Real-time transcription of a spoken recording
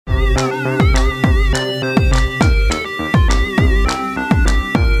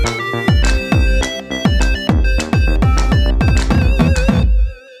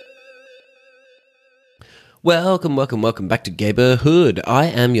Welcome back to Gayborhood. I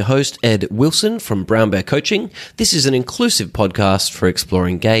am your host, Ed Wilson from Brown Bear Coaching. This is an inclusive podcast for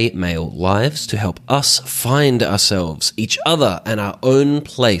exploring gay male lives to help us find ourselves, each other, and our own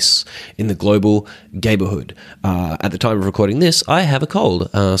place in the global Gayborhood. At the time of recording this, I have a cold,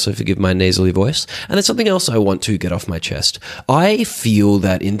 so forgive my nasally voice. And there's something else I want to get off my chest. I feel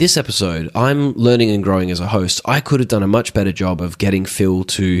that in this episode, I'm learning and growing as a host. I could have done a much better job of getting Phil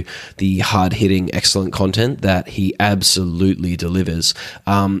to the hard-hitting, excellent content that he absolutely delivers.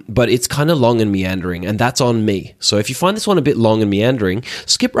 But it's kind of long and meandering, and that's on me. So if you find this one a bit long and meandering,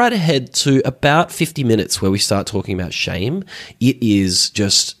 skip right ahead to about 50 minutes where we start talking about shame. It is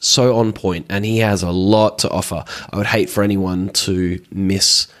just so on point, and he has a lot to offer. I would hate for anyone to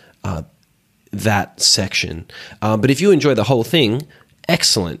miss that section. But if you enjoy the whole thing,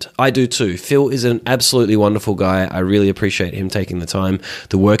 excellent. I do too. Phil is an absolutely wonderful guy. I really appreciate him taking the time.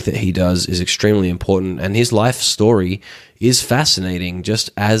 The work that he does is extremely important, and his life story is fascinating just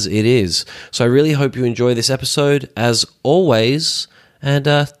as it is. So I really hope you enjoy this episode as always, and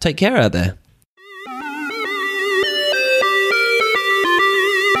take care out there.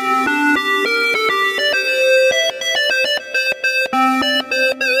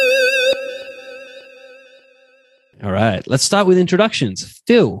 All right, let's start with introductions.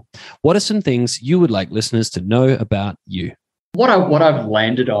 Phil, what are some things you would like listeners to know about you? What I've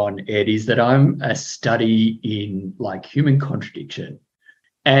landed on, Ed, is that I'm a study in human contradiction.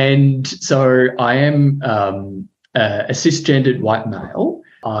 And so I am a cisgendered white male.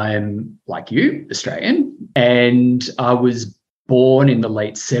 I'm like you, Australian, and I was born in the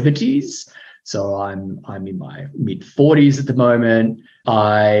late 70s. So I'm in my mid-40s at the moment.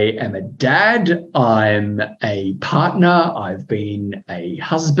 I am a dad. I'm a partner. I've been a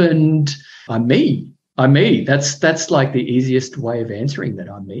husband. I'm me. That's like the easiest way of answering that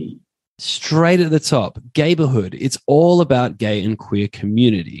I'm me. Straight at the top, Gayborhood. It's all about gay and queer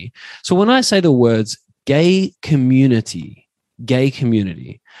community. So when I say the words gay community,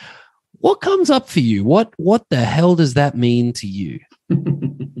 what comes up for you? What the hell does that mean to you?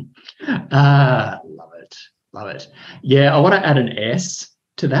 Love it. Yeah, I want to add an S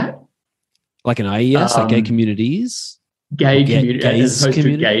to that. Like an IES, like gay communities? Gay community, as opposed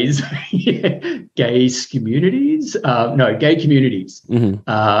to gays. Yeah. Gays communities? No, gay communities.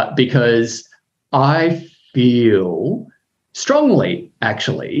 Mm-hmm. Because I feel strongly,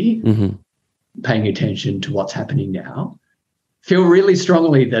 actually, paying attention to what's happening now, feel really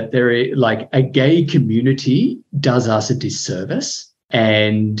strongly that there is a gay community does us a disservice.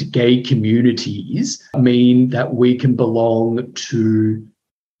 And gay communities mean that we can belong to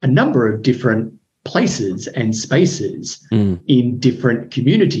a number of different places and spaces in different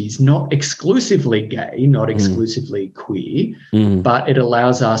communities, not exclusively gay, not exclusively queer, but it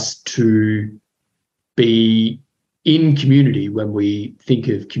allows us to be in community when we think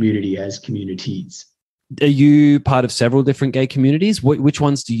of community as communities. Are you part of several different gay communities? Which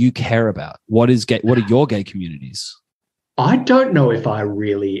ones do you care about? What are your gay communities? I don't know if I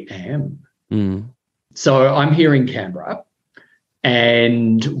really am. So I'm here in Canberra,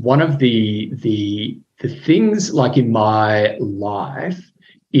 and one of the things in my life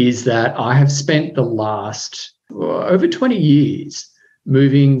is that I have spent the last over 20 years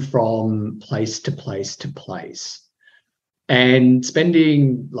moving from place to place to place, and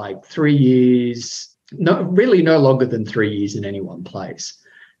spending 3 years, no longer than 3 years in any one place.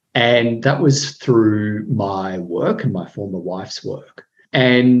 And that was through my work and my former wife's work.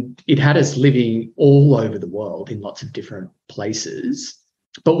 And it had us living all over the world in lots of different places.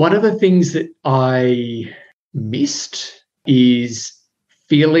 But one of the things that I missed is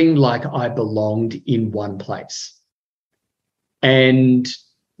feeling like I belonged in one place. And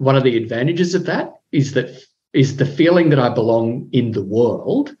one of the advantages of that is the feeling that I belong in the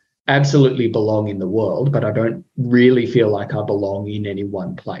world, absolutely belong in the world, but I don't really feel like I belong in any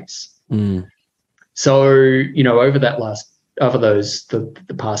one place. So, over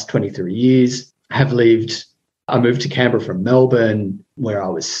the past 23 years, I moved to Canberra from Melbourne, where I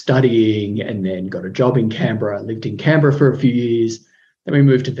was studying, and then got a job in Canberra. I lived in Canberra for a few years. Then we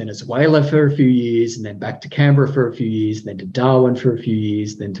moved to Venezuela for a few years, and then back to Canberra for a few years, and then to Darwin for a few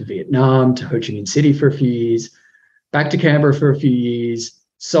years, then to Vietnam, to Ho Chi Minh City for a few years, back to Canberra for a few years,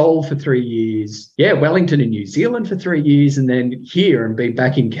 Seoul for 3 years, Wellington in New Zealand for 3 years, and then here, and been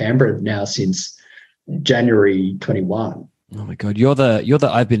back in Canberra now since January 21. Oh my God. You're the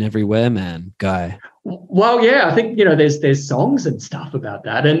I've been everywhere man guy. Well, yeah, I think, there's songs and stuff about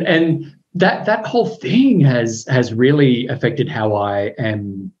that. And that whole thing has really affected how I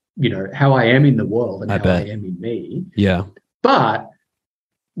am, how I am in the world and I how bet. I am in me. Yeah. But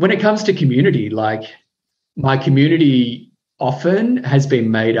when it comes to community, like my community often has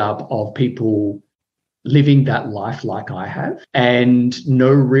been made up of people living that life like I have, and no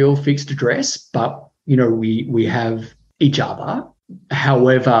real fixed address, but we have each other.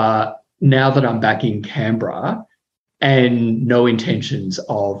 However, now that I'm back in Canberra and no intentions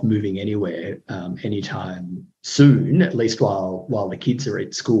of moving anywhere anytime soon, at least while the kids are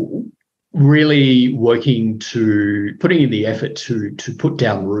at school, really putting in the effort to put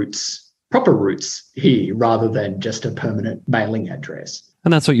down proper roots here rather than just a permanent mailing address.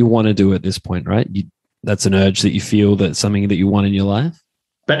 And that's what you want to do at this point, right? That's an urge that you feel, that's something that you want in your life.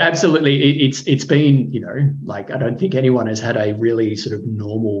 But absolutely, it's been, like I don't think anyone has had a really sort of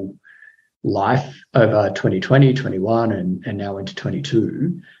normal life over 2020, 21, and now into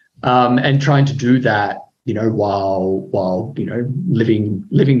 22, and trying to do that, while living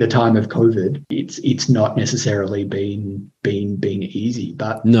the time of COVID. It's not necessarily been easy,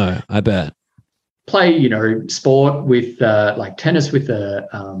 but no, I bet. Play sport with like tennis with a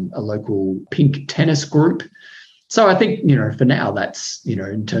local pink tennis group. So I think for now that's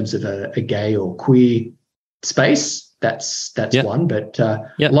in terms of a gay or queer space, that's yep. one. But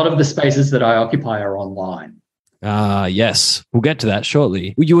a lot of the spaces that I occupy are online. Yes, we'll get to that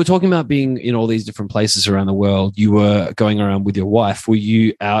shortly. You were talking about being in all these different places around the world. You were going around with your wife. Were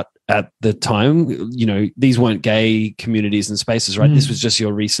you out at the time? These weren't gay communities and spaces, right? This was just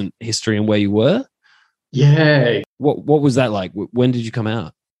your recent history and where you were. Yeah. What was that like? When did you come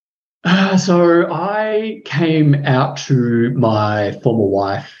out? So I came out to my former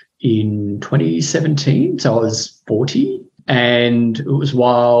wife in 2017. So I was 40, and it was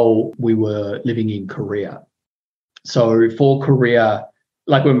while we were living in Korea. So for Korea,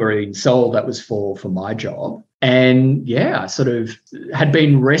 like when we were in Seoul, that was for my job. And I sort of had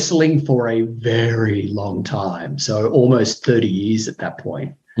been wrestling for a very long time. So almost 30 years at that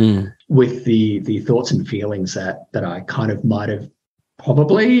point. With the thoughts and feelings that I kind of might have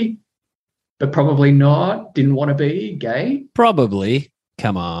probably, but probably not, didn't want to be gay. Probably.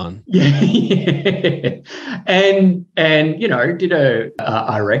 Come on. Yeah. And did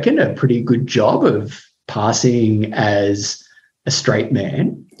I reckon a pretty good job of passing as a straight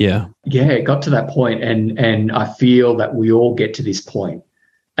man. Yeah. Yeah, it got to that point, and I feel that we all get to this point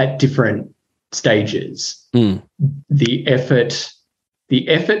at different stages. The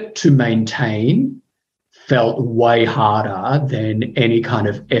effort to maintain felt way harder than any kind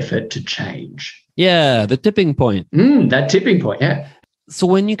of effort to change. Yeah, the tipping point. That tipping point, yeah. So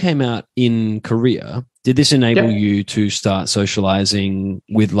when you came out in Korea, did this enable you to start socializing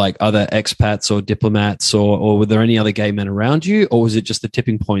with like other expats or diplomats, or were there any other gay men around you, or was it just the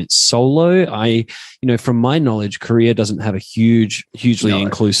tipping point solo? From my knowledge, Korea doesn't have a hugely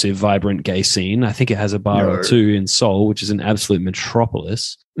inclusive, vibrant gay scene. I think it has a bar or two in Seoul, which is an absolute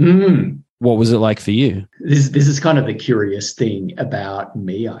metropolis. What was it like for you? This is kind of the curious thing about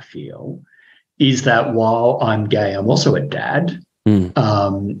me, I feel, is that while I'm gay, I'm also a dad.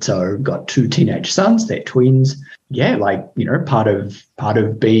 So I've got two teenage sons, they're twins. Yeah, part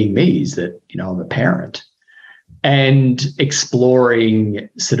of being me is that, I'm a parent. And exploring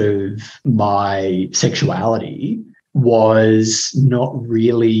sort of my sexuality was not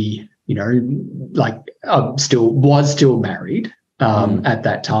really, I was still married at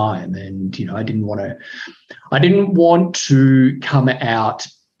that time. And, I didn't want to come out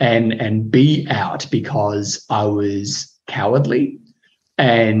and be out because I was cowardly,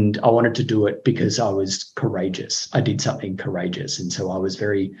 and I wanted to do it because I was courageous. I did something courageous. And so I was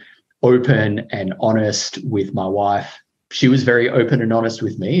very open and honest with my wife. She was very open and honest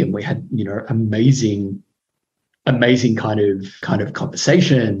with me, and we had, amazing kind of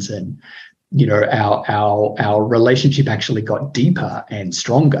conversations, and, our relationship actually got deeper and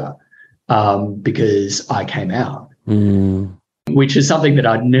stronger because I came out, which is something that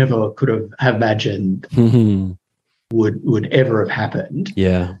I never could have imagined would ever have happened.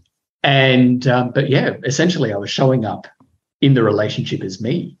 Yeah. And but essentially I was showing up in the relationship as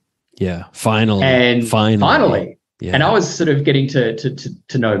me. Yeah. Finally. Yeah. And I was sort of getting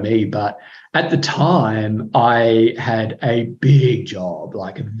to know me, but at the time I had a big job,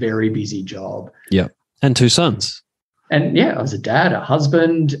 like a very busy job. Yeah. And two sons. And I was a dad, a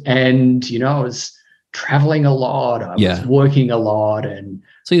husband, and I was traveling a lot. I was working a lot, and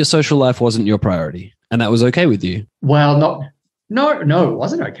so your social life wasn't your priority. And that was okay with you? Well, no, it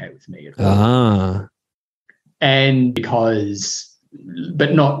wasn't okay with me at all. And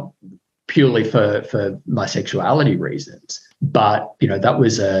but not purely for my sexuality reasons, but, that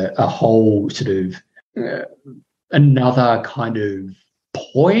was a whole sort of another kind of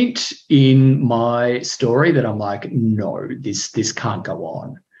point in my story that I'm like, no, this can't go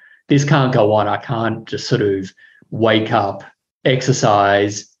on. This can't go on. I can't just sort of wake up,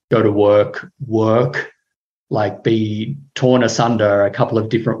 exercise, go to work, like be torn asunder a couple of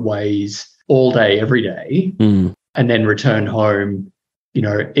different ways all day, every day, and then return home,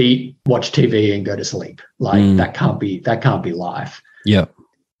 eat, watch TV and go to sleep. Like that can't be life. Yeah.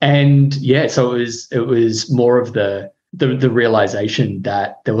 And so it was more of the realization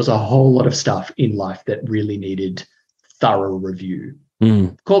that there was a whole lot of stuff in life that really needed thorough review.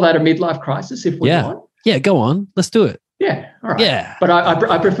 Call that a midlife crisis if we want. Yeah, go on. Let's do it. Yeah, all right. Yeah. But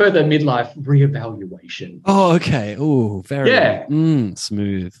I prefer the midlife reevaluation. Oh, okay. Oh, very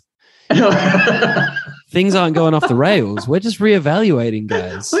smooth. Things aren't going off the rails. We're just reevaluating,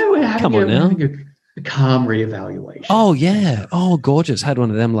 guys. We're having a calm reevaluation. Oh, yeah. Oh, gorgeous. Had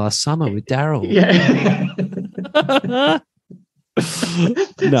one of them last summer with Daryl. Yeah.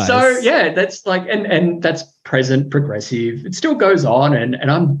 Nice. So that's like, and that's present, progressive. It still goes on, and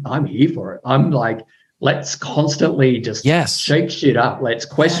I'm here for it. I'm like, let's constantly just shake shit up. Let's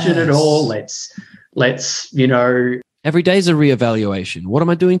question it all. Let's Every day's a reevaluation. What am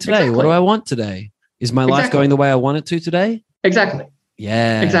I doing today? Exactly. What do I want today? Is my life going the way I want it to today? Exactly.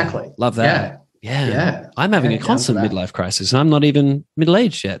 Yeah. Exactly. Love that. Yeah. I'm having a constant midlife crisis, and I'm not even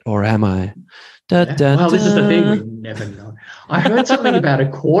middle-aged yet, or am I? This is the thing. We never know. I heard something about a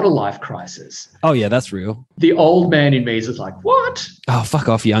quarter life crisis. Oh, yeah, that's real. The old man in me is like, what? Oh, fuck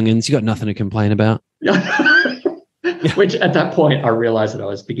off, youngins. You got nothing to complain about. Which at that point, I realized that I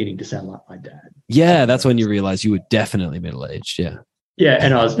was beginning to sound like my dad. Yeah, that's when you realize you were definitely middle-aged, yeah. Yeah,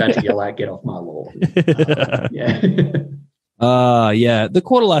 and I was about to yell out, get off my lawn. Yeah. The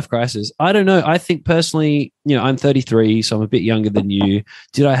quarter life crisis. I don't know. I think personally, I'm 33, so I'm a bit younger than you.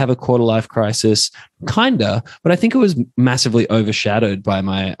 Did I have a quarter life crisis? Kinda, but I think it was massively overshadowed by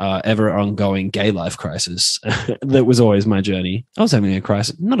my ever ongoing gay life crisis. That was always my journey. I was having a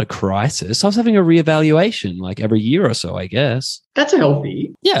crisis, not a crisis. I was having a reevaluation like every year or so, I guess. That's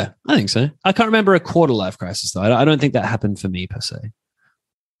healthy. Yeah, I think so. I can't remember a quarter life crisis though. I don't think that happened for me per se.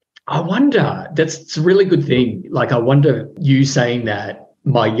 I wonder, it's a really good thing. Like, I wonder you saying that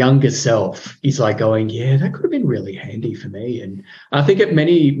my younger self is like going, yeah, that could have been really handy for me. And I think at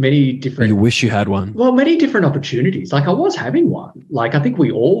many different... You wish you had one. Well, many different opportunities. Like I was having one. Like I think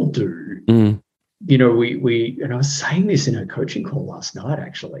we all do. We and I was saying this in a coaching call last night,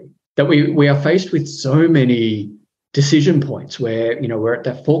 actually, that we are faced with so many decision points where, we're at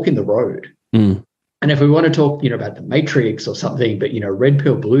that fork in the road. And if we want to talk, about the Matrix or something, but, red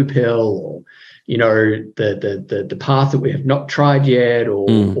pill, blue pill, or, the path that we have not tried yet, or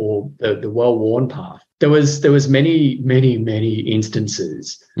the well-worn path, there was many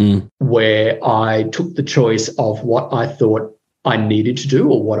instances where I took the choice of what I thought I needed to do,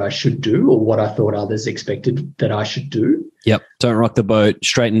 or what I should do, or what I thought others expected that I should do. Yep. Don't rock the boat,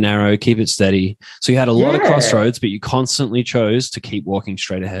 straight and narrow, keep it steady. So you had a lot of crossroads, but you constantly chose to keep walking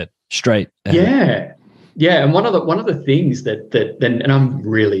straight ahead. Yeah. And one of the things that and I'm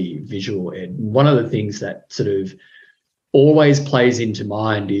really visual, Ed. One of the things that sort of always plays into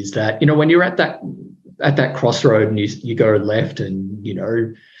mind is that, when you're at that crossroad and you go left and,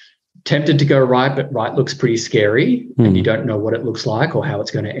 tempted to go right, but right looks pretty scary and you don't know what it looks like or how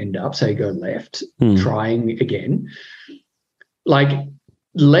it's going to end up. So you go left, trying again. Like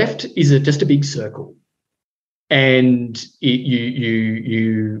left is just a big circle. And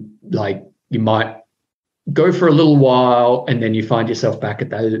you might go for a little while and then you find yourself back at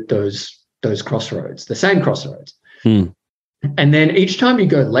those crossroads, the same crossroads. And then each time you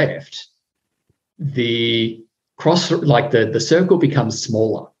go left, the circle becomes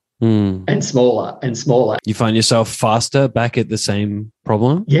smaller and smaller and smaller. You find yourself faster back at the same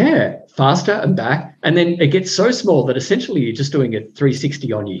problem? Yeah, faster and back. And then it gets so small that essentially you're just doing a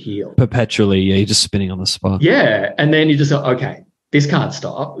 360 on your heel. Perpetually, yeah, you're just spinning on the spot. Yeah, and then you just go, okay, this can't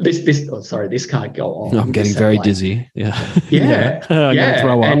stop. This can't go on. I'm getting very dizzy. Yeah. Yeah. I'm gonna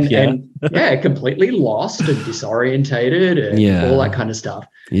throw up. And completely lost and disorientated and all that kind of stuff.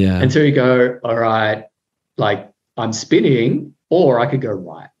 Yeah. And so you go, all right, like I'm spinning, or I could go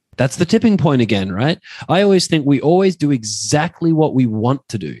right. That's the tipping point again, right? I always think we always do exactly what we want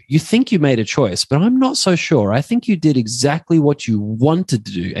to do. You think you made a choice, but I'm not so sure. I think you did exactly what you wanted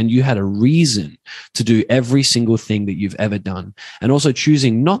to do, and you had a reason to do every single thing that you've ever done. And also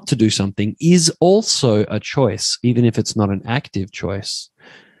choosing not to do something is also a choice, even if it's not an active choice.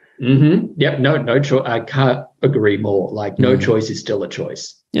 Yep. No choice. I can't agree more. Like no choice is still a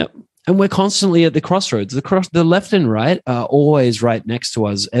choice. Yep. And we're constantly at the crossroads. The left and right are always right next to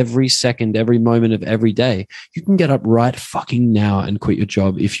us every second, every moment of every day. You can get up right fucking now and quit your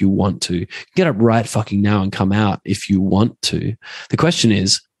job if you want to. Get up right fucking now and come out if you want to. The question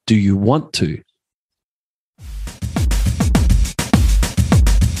is, do you want to?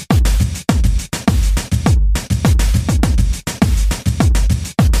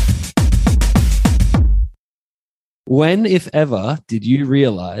 When, if ever, did you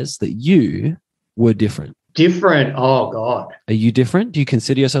realize that you were different? Different? Oh, God. Are you different? Do you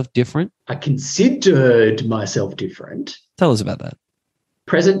consider yourself different? I considered myself different. Tell us about that.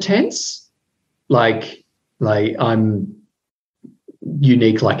 Present tense? Like I'm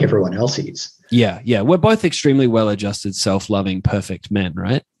unique like everyone else is. Yeah. We're both extremely well-adjusted, self-loving, perfect men,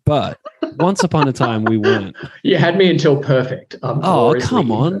 right? But once upon a time, we weren't. You had me until perfect. Oh,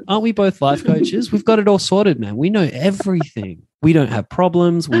 come on. Aren't we both life coaches? We've got it all sorted, man. We know everything. We don't have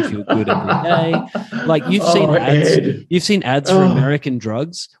problems. We feel good every day. Like you've seen ads. Ed. You've seen ads for American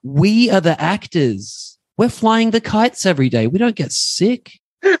drugs. We are the actors. We're flying the kites every day. We don't get sick.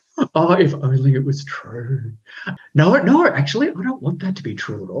 Oh, if only it was true. No, actually, I don't want that to be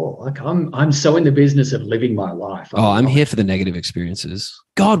true at all. Like I'm so in the business of living my life. I'm here for the negative experiences.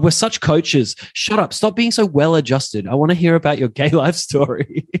 God, we're such coaches. Shut up. Stop being so well-adjusted. I want to hear about your gay life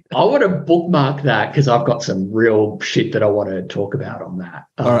story. I want to bookmark that because I've got some real shit that I want to talk about on that.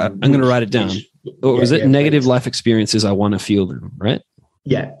 All right, I'm going to write it down. Was it negative life experiences I want to feel them, right?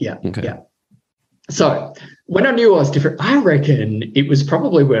 Yeah. Okay. Yeah. So when I knew I was different, I reckon it was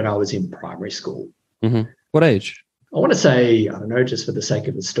probably when I was in primary school. Mm-hmm. What age? I want to say, I don't know, just for the sake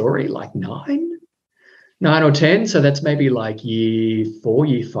of the story, like 9 or 10. So that's maybe like year 4,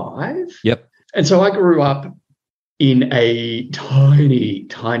 year 5. Yep. And so I grew up in a tiny,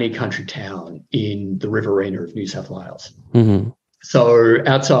 tiny country town in the Riverina of New South Wales. Mm-hmm. So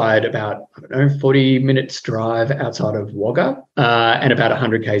outside about, 40 minutes drive outside of Wagga and about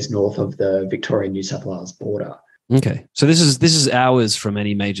 100 k's north of the Victorian-New South Wales border. Okay. So this is hours from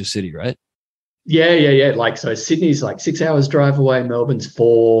any major city, right? Yeah. Like, so Sydney's like 6 hours drive away. Melbourne's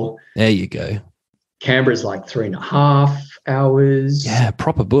 4. There you go. Canberra's like 3.5 hours. Yeah,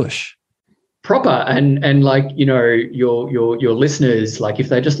 proper bush. Proper. And like, your listeners, like if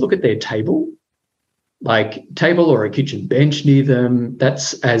they just look at their table or a kitchen bench near them,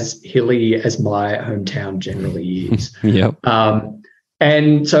 that's as hilly as my hometown generally is. Yep.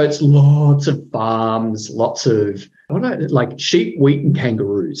 And so it's lots of farms, lots of like sheep, wheat, and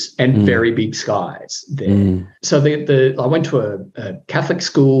kangaroos, and very big skies there. So I went to a Catholic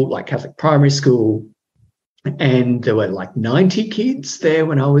school, like Catholic primary school, and there were like 90 kids there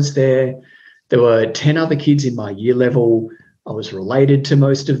when I was there. There were 10 other kids in my year level. I was related to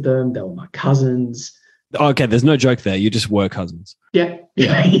most of them. They were my cousins. Okay, there's no joke there. You just were cousins. Yeah.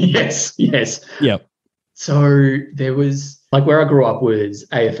 Yes. Yep. So there was, like, where I grew up was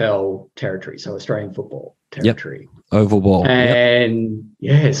AFL territory, so Australian football territory. Yep. Oval ball. And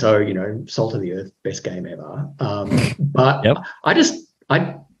so, salt of the earth, best game ever. But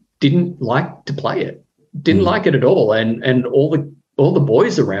I didn't like to play it. Didn't like it at all. And all the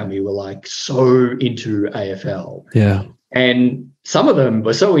boys around me were like so into AFL. Yeah. And some of them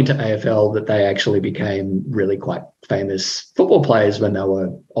were so into AFL that they actually became really quite famous football players when they were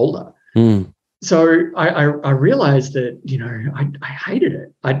older. So I realized that, I hated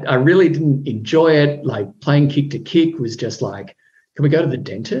it. I really didn't enjoy it. Like playing kick to kick was just like, can we go to the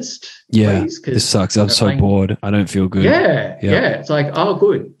dentist? Yeah, please? this sucks. I'm so bored. I don't feel good. Yeah. It's like, oh,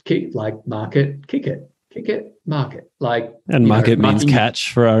 good. Kick, like mark it, kick it, mark it. Like, and mark it means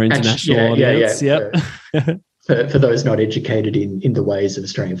catch for our international audience. Yeah. For those not educated in the ways of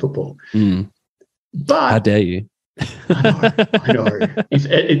Australian football. But how dare you? I know.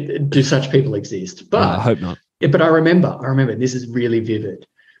 Do such people exist? But I hope not. Yeah, but I remember, this is really vivid.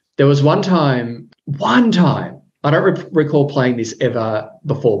 There was one time, I don't recall playing this ever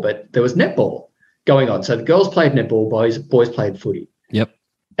before, but there was netball going on. So the girls played netball, boys played footy. Yep.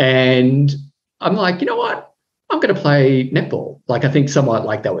 And I'm like, you know what? I'm going to play netball. Like, I think someone,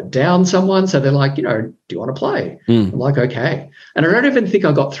 like, they were down someone. So they're like, do you want to play? I'm like, okay. And I don't even think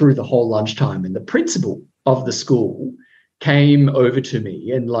I got through the whole lunchtime. And the principal of the school came over to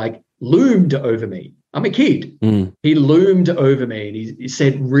me and like loomed over me. I'm a kid. He loomed over me and he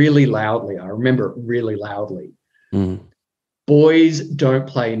said really loudly, I remember it really loudly, boys don't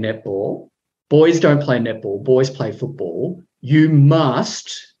play netball. Boys don't play netball. Boys play football. You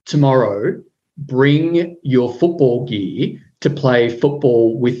must tomorrow bring your football gear to play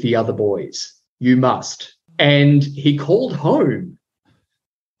football with the other boys. You must. And he called home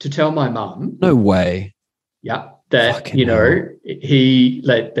to tell my mum. No way. Yeah, that Fucking hell.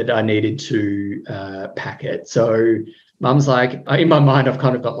 that I needed to pack it. So mum's like, in my mind, I've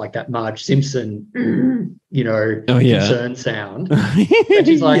kind of got like that Marge Simpson, Oh, yeah. concerned sound, and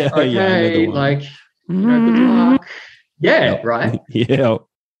she's like, Yeah, I know the okay, one. like, good luck. Yeah, Yep. right. Yeah.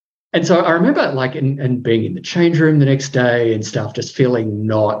 And so I remember like and being in the change room the next day and stuff, just feeling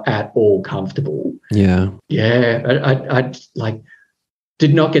not at all comfortable. Yeah. Yeah, I like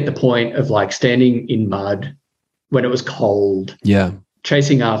did not get the point of like standing in mud when it was cold, Yeah.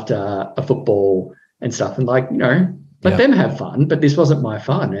 chasing after a football and stuff, and like let Yeah. them have fun. But this wasn't my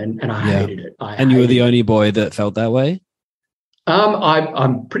fun, and I Yeah. hated it. And you were the only boy that felt that way?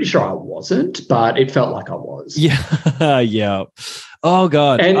 I'm pretty sure I wasn't, but it felt like I was. Yeah. Yeah. Oh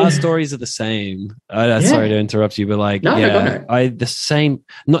God. And Our stories are the same. yeah. Sorry to interrupt you, but like, No, yeah, no. I the same,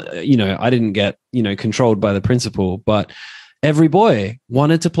 not, I didn't get, controlled by the principal, but every boy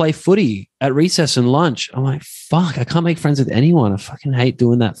wanted to play footy at recess and lunch. I'm like, fuck, I can't make friends with anyone. I fucking hate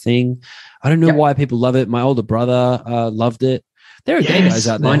doing that thing. I don't know why people love it. My older brother loved it. There are gay guys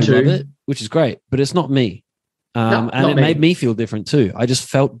out there who love it, which is great, but it's not me. And it made me feel different too. I just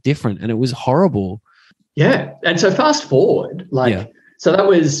felt different and it was horrible. Yeah. And so fast forward, so that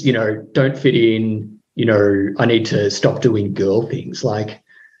was, don't fit in, I need to stop doing girl things. Like,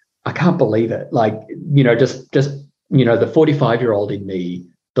 I can't believe it. Like, just the 45-year-old in me,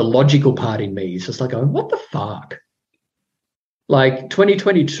 the logical part in me is just like, what the fuck? Like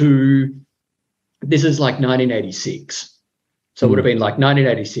 2022, this is like 1986. So it would have been like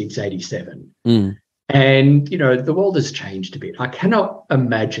 1986, 87. And, the world has changed a bit. I cannot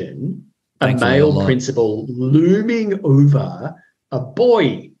imagine a male principal looming over a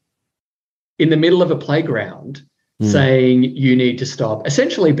boy in the middle of a playground saying you need to stop,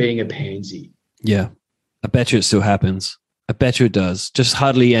 essentially being a pansy. Yeah. I bet you it still happens. I bet you it does. Just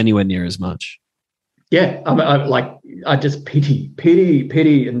hardly anywhere near as much. Yeah. I just pity,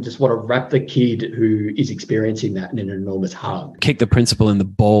 and just want to wrap the kid who is experiencing that in an enormous hug. Kick the principal in the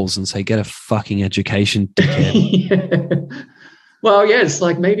balls and say, get a fucking education, dickhead. Yeah. Well, yeah, it's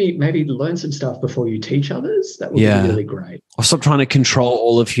like maybe learn some stuff before you teach others. That would be really great. Or stop trying to control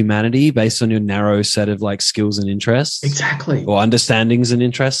all of humanity based on your narrow set of like skills and interests. Exactly. Or understandings and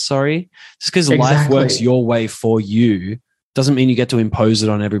interests, sorry. Just because life works your way for you doesn't mean you get to impose it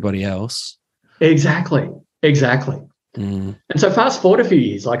on everybody else. Exactly. And so fast forward a few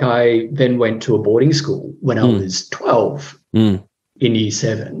years, like I then went to a boarding school when I was 12 in year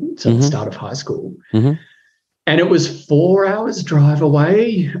 7, so the start of high school. And it was 4 hours drive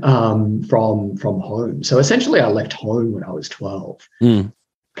away from home. So essentially I left home when I was 12.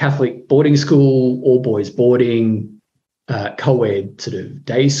 Catholic boarding school, all boys boarding, co-ed sort of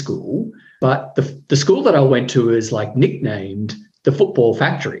day school. But the school that I went to is like nicknamed the Football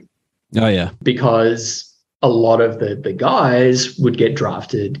Factory. Oh, yeah. Because a lot of the guys would get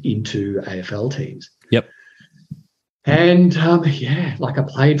drafted into AFL teams. Yep. And like I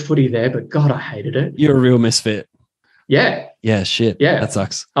played footy there, but God, I hated it. You're a real misfit. Yeah. Yeah, shit. Yeah. That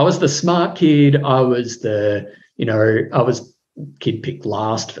sucks. I was the smart kid. I was I was kid picked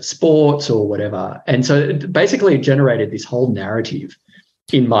last for sports or whatever. And so it generated this whole narrative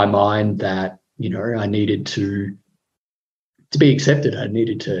in my mind that, I needed to be accepted. I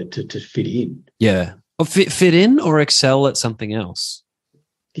needed to fit in. Yeah. Or fit in or excel at something else?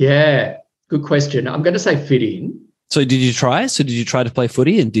 Yeah. Good question. I'm going to say fit in. So did you try? Did you try to play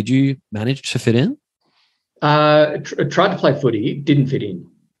footy and did you manage to fit in? Tried to play footy, didn't fit in.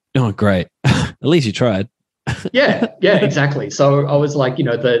 Oh, great. At least you tried. Yeah, exactly. So I was like,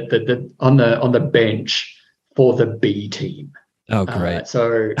 the on the bench for the B team. Oh, great.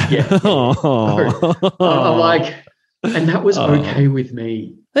 So yeah. I'm like, and that was okay with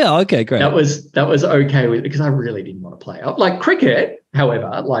me. Yeah, okay, great. That was okay with, because I really didn't want to play. Like cricket, however,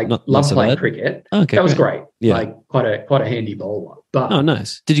 love playing cricket. Okay, that was great. Yeah. Like quite a handy bowler. But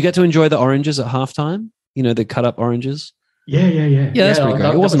nice. Did you get to enjoy the oranges at halftime? The cut up oranges? Yeah. Yeah, that's pretty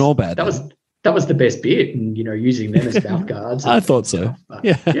great. It wasn't all bad. That was the best bit, and using them as mouth guards. I thought so.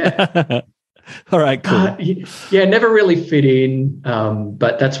 Yeah. All right, cool. Never really fit in.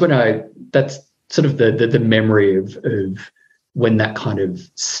 But that's sort of the memory of when that kind of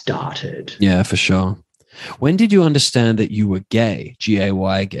started. Yeah, for sure. When did you understand that you were gay?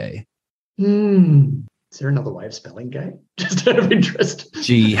 G-A-Y, gay. Is there another way of spelling gay? Just out of interest.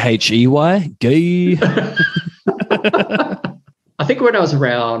 G-H-E-Y, gay. I think when I was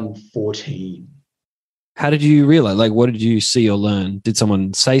around 14. How did you realize? Like, what did you see or learn? Did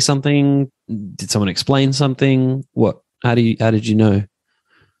someone say something? Did someone explain something? What? How did you know?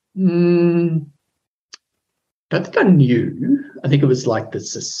 don't think I knew. I think it was like the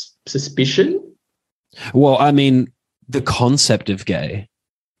suspicion. Well, I mean, the concept of gay.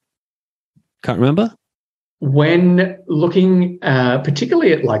 Can't remember? When looking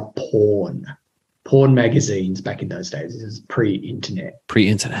particularly at like porn magazines back in those days, this is pre-internet.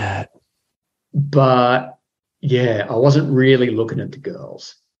 But yeah, I wasn't really looking at the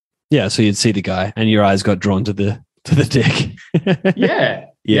girls. Yeah, so you'd see the guy and your eyes got drawn to the dick. Yeah.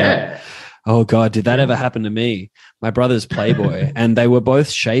 Oh God, did that ever happen to me? My brother's Playboy, and they were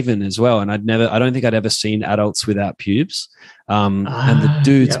both shaven as well. And I don't think I'd ever seen adults without pubes. And the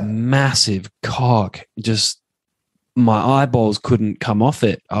dude's massive cock, just my eyeballs couldn't come off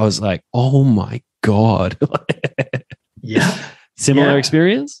it. I was like, oh my God. Yeah. Similar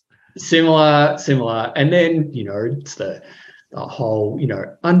experience? Similar. And then, it's the whole,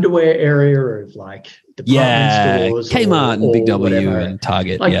 underwear area of like department stores, Kmart and Big W whatever. and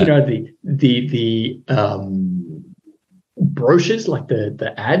Target. Like, the brochures, like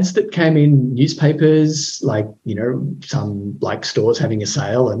the ads that came in newspapers, like, some like stores having a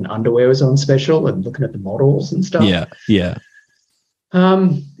sale and underwear was on special, and looking at the models and stuff. Yeah.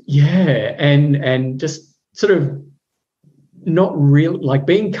 And just sort of not real, like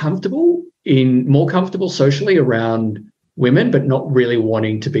being more comfortable socially around women, but not really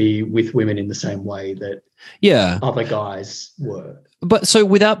wanting to be with women in the same way that other guys were. But so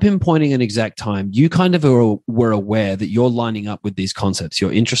without pinpointing an exact time, you kind of were aware that you're lining up with these concepts.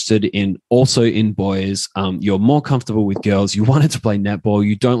 You're interested in boys. You're more comfortable with girls. You wanted to play netball.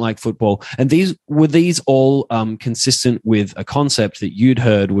 You don't like football. And these all consistent with a concept that you'd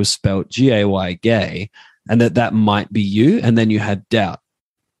heard was spelt G-A-Y, gay, and that might be you. And then you had doubt.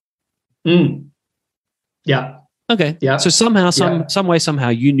 Yeah. Okay. Yeah. So somehow, some way, somehow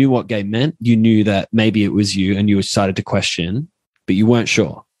you knew what gay meant. You knew that maybe it was you, and you started to question, but you weren't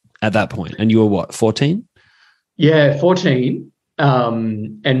sure at that point. And you were what, 14? Yeah, 14.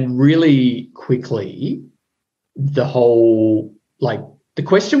 And really quickly, the whole, like, the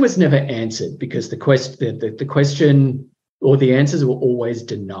question was never answered because the question or the answers were always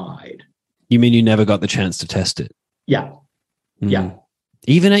denied. You mean you never got the chance to test it? Yeah. Yeah.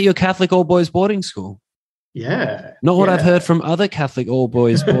 Even at your Catholic all-boys boarding school? Yeah. Not what I've heard from other Catholic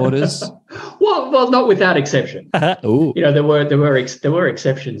all-boys boarders. well, not without exception. Ooh. There were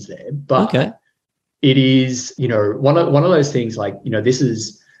exceptions there, but it is, one of those things like, this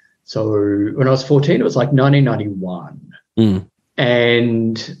is, so when I was 14, it was like 1991.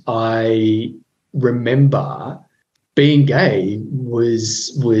 And I remember being gay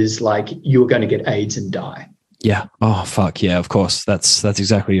was like you were going to get AIDS and die. Yeah. Oh, fuck. Yeah, of course. That's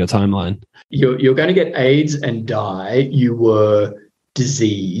exactly your timeline. You're going to get AIDS and die. You were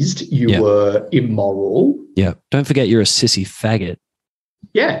diseased. You were immoral. Yeah. Don't forget you're a sissy faggot.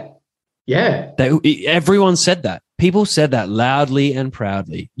 Yeah. Yeah. Everyone said that. People said that loudly and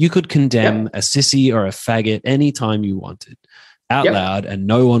proudly. You could condemn a sissy or a faggot anytime you wanted out loud and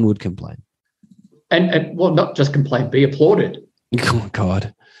no one would complain. And well, not just complain, be applauded. Oh,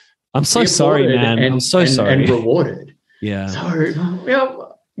 God. I'm so sorry, man. I'm so sorry. And rewarded. Yeah.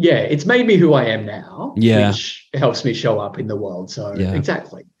 So, it's made me who I am now, which helps me show up in the world. So,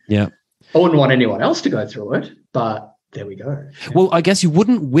 exactly. Yeah. I wouldn't want anyone else to go through it, but there we go. Well, I guess you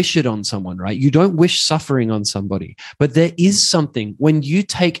wouldn't wish it on someone, right? You don't wish suffering on somebody. But there is something when you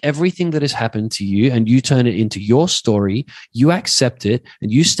take everything that has happened to you and you turn it into your story, you accept it,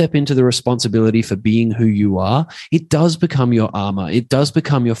 and you step into the responsibility for being who you are, it does become your armor. It does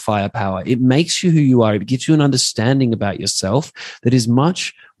become your firepower. It makes you who you are. It gives you an understanding about yourself that is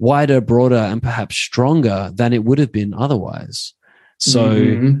much wider, broader, and perhaps stronger than it would have been otherwise.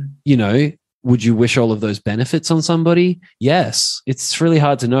 So, would you wish all of those benefits on somebody? Yes. It's really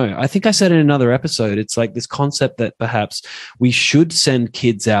hard to know. I think I said in another episode, it's like this concept that perhaps we should send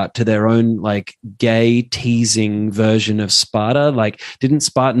kids out to their own like gay teasing version of Sparta. Like, didn't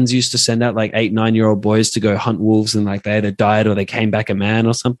Spartans used to send out like 8-9-year-old boys to go hunt wolves and like they either died or they came back a man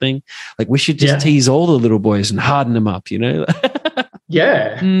or something? Like, we should just tease all the little boys and harden them up, Yeah.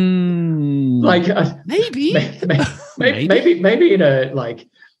 Like maybe in a, like,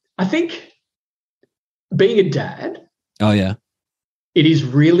 I think being a dad. Oh yeah. It is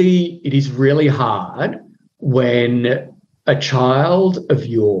really hard when a child of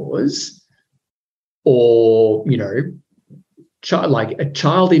yours or, like a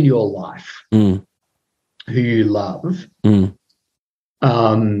child in your life who you love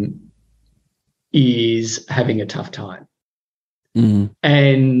is having a tough time.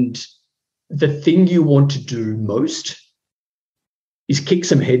 And the thing you want to do most is kick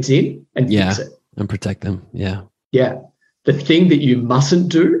some heads in and fix it. And protect them. Yeah. Yeah. The thing that you mustn't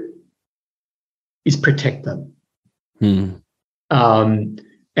do is protect them. Mm.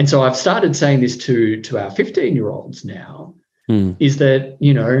 And so I've started saying this to our 15-year-olds now, Mm. is that,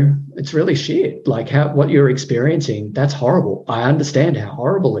 it's really shit. Like what you're experiencing, that's horrible. I understand how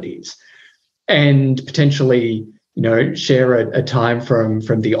horrible it is. And potentially, share a time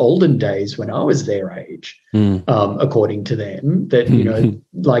from the olden days when I was their age, according to them, that,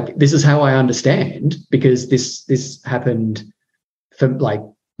 like, this is how I understand, because this happened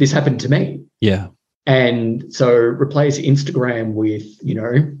this happened to me. Yeah. And so replace Instagram with,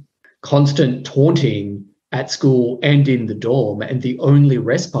 constant taunting at school and in the dorm. And the only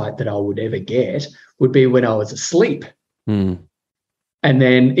respite that I would ever get would be when I was asleep. Mm. And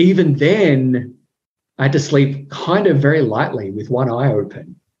then even then, I had to sleep kind of very lightly with one eye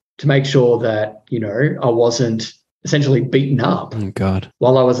open to make sure that, I wasn't essentially beaten up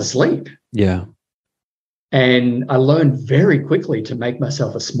while I was asleep. Yeah. And I learned very quickly to make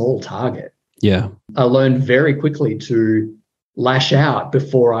myself a small target. Yeah. I learned very quickly to lash out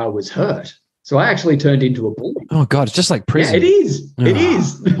before I was hurt. So I actually turned into a bully. Oh God, it's just like prison. Yeah, it is. It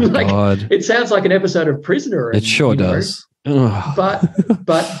is. Like, God. it sounds like an episode of Prisoner. And, it sure does. But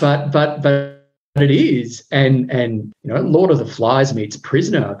it is. And Lord of the Flies meets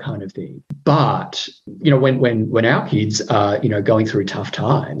Prisoner kind of thing. But when our kids are going through tough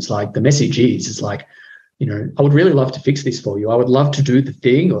times, like, the message is like, I would really love to fix this for you. I would love to do the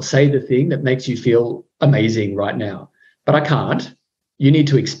thing or say the thing that makes you feel amazing right now. But I can't. You need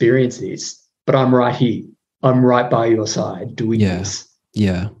to experience this. But I'm right here. I'm right by your side doing this.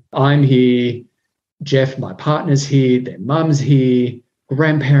 Yeah. I'm here. Jeff, my partner's here. Their mum's here.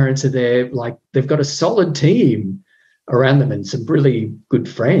 Grandparents are there. Like, they've got a solid team around them and some really good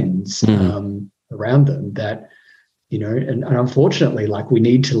friends around them that, and unfortunately, like, we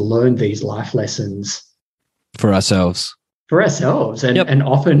need to learn these life lessons for ourselves. And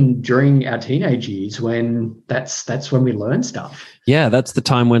often during our teenage years, when that's when we learn stuff. Yeah, that's the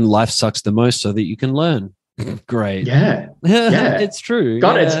time when life sucks the most so that you can learn. Great. Yeah. It's true.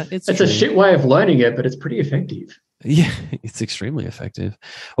 God, yeah, it's a shit way of learning it, but it's pretty effective. Yeah, it's extremely effective.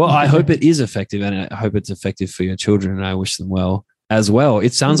 Well, I hope it is effective, and I hope it's effective for your children, and I wish them well as well.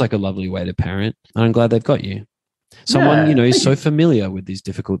 It sounds like a lovely way to parent, and I'm glad they've got you. Someone, is so familiar with these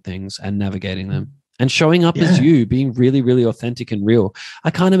difficult things and navigating them. And showing up as you, being really, really authentic and real.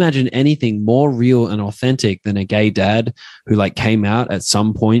 I can't imagine anything more real and authentic than a gay dad who came out at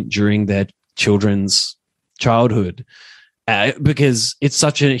some point during their children's childhood, because it's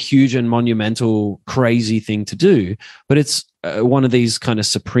such a huge and monumental, crazy thing to do. But it's one of these kind of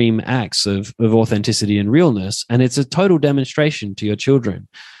supreme acts of authenticity and realness. And it's a total demonstration to your children.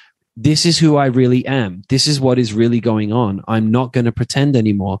 This is who I really am. This is what is really going on. I'm not going to pretend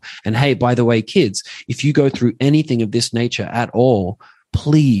anymore. And hey, by the way, kids, if you go through anything of this nature at all,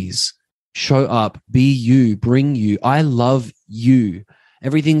 please show up, be you, bring you. I love you.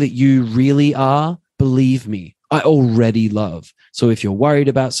 Everything that you really are, believe me, I already love. So if you're worried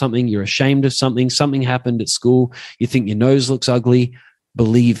about something, you're ashamed of something happened at school, you think your nose looks ugly,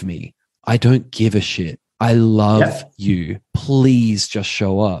 believe me, I don't give a shit. I love you. Please just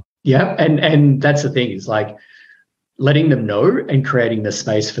show up. Yeah, and that's the thing, is like letting them know and creating the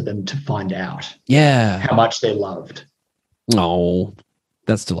space for them to find out how much they're loved. Oh,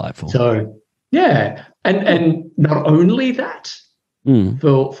 that's delightful. So and not only that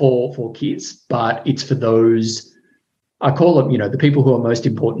for kids, but it's for those, I call them, the people who are most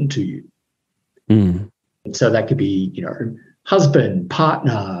important to you. So that could be, husband,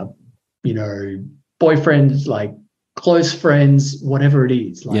 partner, boyfriend, like close friends, whatever it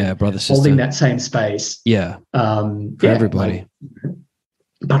is. Like, brother, sister. Holding that same space. For everybody.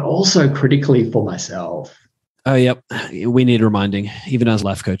 But also critically for myself. Oh, yep. We need reminding, even as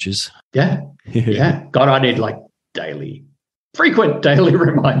life coaches. Yeah. God, I need frequent daily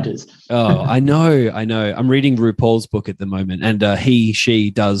reminders. Oh, I know. I'm reading RuPaul's book at the moment, and she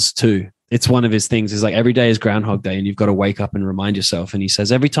does too. It's one of his things is like every day is Groundhog Day and you've got to wake up and remind yourself. And he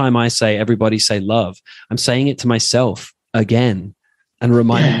says, every time I say, everybody say love, I'm saying it to myself again and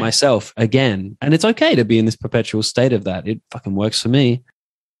reminding myself again. And it's okay to be in this perpetual state of that. It fucking works for me.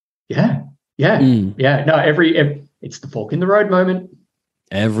 Yeah. No, it's the fork in the road moment.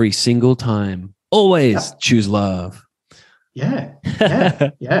 Every single time. Always choose love. Yeah.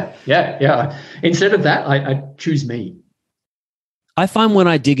 Instead of that, I choose me. I find when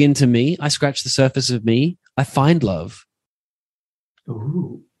I dig into me, I scratch the surface of me, I find love.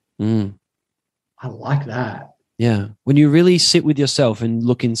 Ooh. I like that. Yeah. When you really sit with yourself and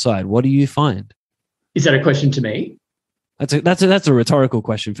look inside, what do you find? Is that a question to me? That's a rhetorical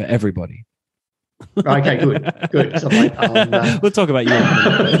question for everybody. Okay, good. So we'll talk about you.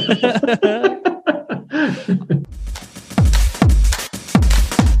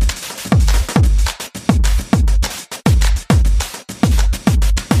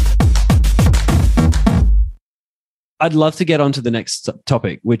 I'd love to get on to the next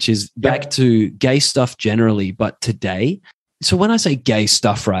topic, which is back to gay stuff generally, but today. So when I say gay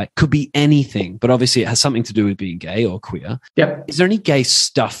stuff, right, could be anything, but obviously it has something to do with being gay or queer. Yep. Is there any gay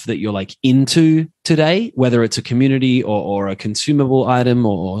stuff that you're like into today, whether it's a community or a consumable item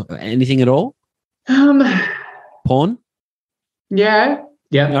or anything at all? Porn? Yeah.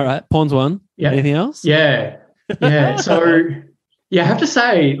 Yeah. All right. Porn's one. Yeah. Anything else? Yeah. Yeah. So yeah, I have to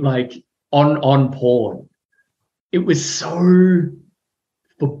say, like on porn, it was so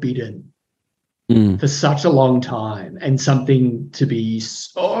forbidden for such a long time, and something to be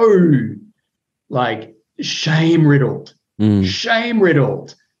so like shame riddled, and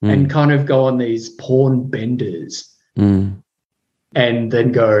kind of go on these porn benders and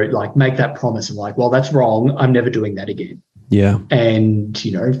then go like make that promise of like, well, that's wrong. I'm never doing that again. Yeah. And,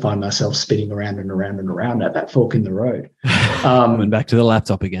 you know, find myself spinning around and around and around at that fork in the road. Coming back to the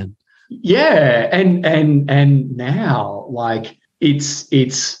laptop again. Yeah. And now like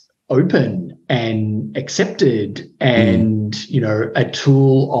it's open and accepted and, you know, a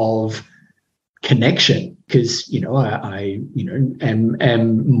tool of connection because, you know, I you know,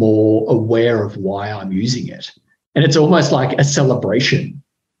 am more aware of why I'm using it. And it's almost like a celebration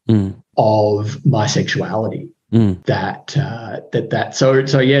of my sexuality that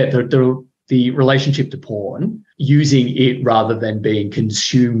so yeah, the relationship to porn, using it rather than being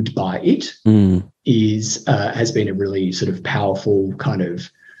consumed by it is has been a really sort of powerful kind of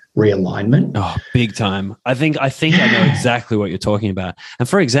realignment. Oh, big time. I think I know exactly what you're talking about. And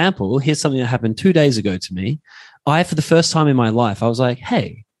for example, here's something that happened 2 days ago to me. For the first time in my life, I was like,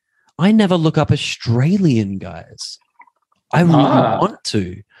 hey, I never look up Australian guys. I really want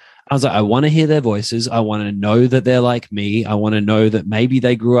to. I was like, I want to hear their voices. I want to know that they're like me. I want to know that maybe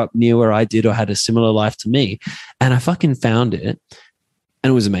they grew up near where I did or had a similar life to me. And I fucking found it.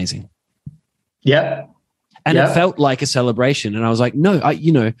 And it was amazing. Yep. And it felt like a celebration. And I was like, no,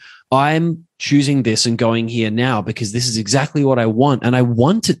 I'm choosing this and going here now because this is exactly what I want. And I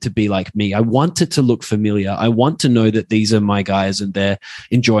want it to be like me. I want it to look familiar. I want to know that these are my guys and they're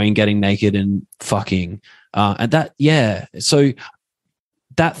enjoying getting naked and fucking. And that, yeah. So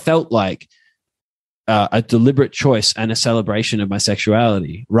that felt like a deliberate choice and a celebration of my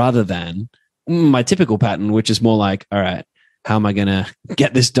sexuality rather than my typical pattern, which is more like, all right, how am I going to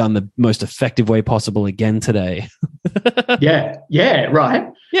get this done the most effective way possible again today? Yeah. Right.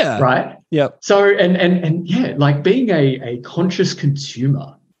 Yeah. Right. Yep. So, and yeah, like being a conscious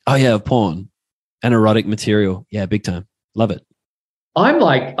consumer. Oh yeah. Of porn and erotic material. Yeah. Big time. Love it.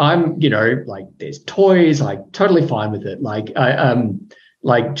 I'm, you know, like there's toys, like totally fine with it. Like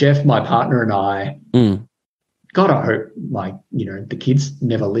Jeff, my partner, and I, God, I hope like, you know, the kids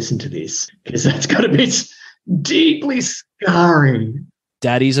never listen to this because that's got to be deeply scarring.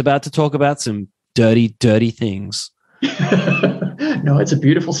 Daddy's about to talk about some dirty, dirty things. No, it's a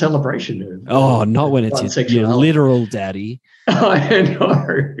beautiful celebration. Not when it's your literal daddy. I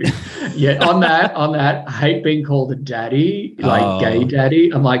know. Yeah, on that, I hate being called a daddy, like gay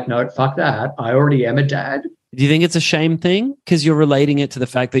daddy. I'm like, no, fuck that. I already am a dad. Do you think it's a shame thing? Because you're relating it to the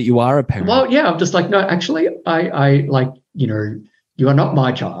fact that you are a parent. Well, yeah, I'm just like, no, actually, I like, you know, you are not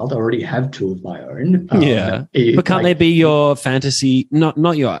my child. I already have two of my own. But can't they be your fantasy? Not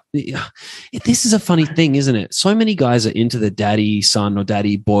your. This is a funny thing, isn't it? So many guys are into the daddy son or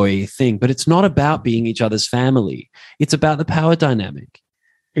daddy boy thing, but it's not about being each other's family. It's about the power dynamic.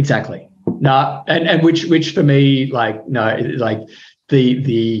 Exactly. No, and which for me, like, no, like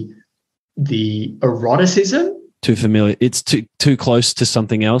the eroticism. Too familiar. It's too close to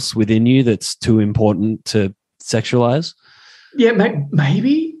something else within you that's too important to sexualize. Yeah,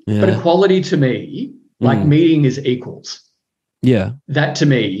 maybe. Yeah. But equality to me, like meeting is equals. Yeah. That to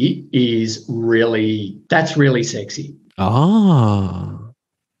me is that's really sexy.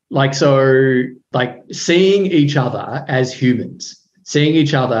 Like, so like seeing each other as humans, seeing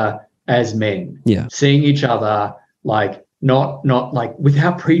each other as men, seeing each other like not like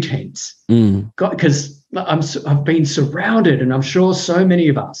without pretense. Because I've been surrounded, and I'm sure so many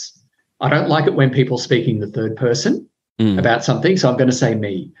of us, I don't like it when people speak in the third person about something. So I'm going to say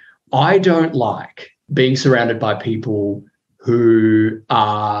me. I don't like being surrounded by people who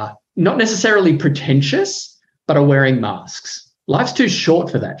are not necessarily pretentious, but are wearing masks. Life's too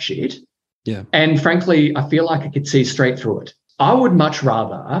short for that shit. Yeah. And frankly, I feel like I could see straight through it. I would much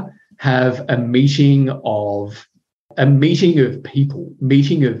rather have a meeting of people,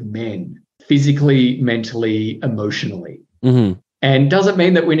 meeting of men, physically, mentally, emotionally. And doesn't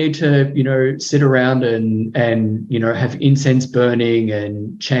mean that we need to, sit around and have incense burning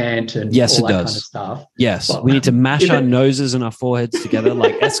and chant and yes, all it that does. kind of stuff. Yes, But we need to mash our noses and our foreheads together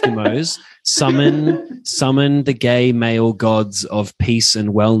like Eskimos, summon the gay male gods of peace and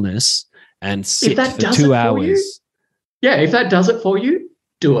wellness, and sit for 2 hours. If that does it for you,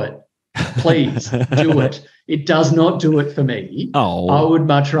 do it. Please do it. It does not do it for me. Oh, I would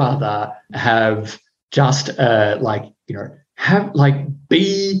much rather have just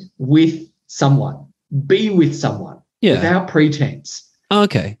be with someone. Be with someone without pretense.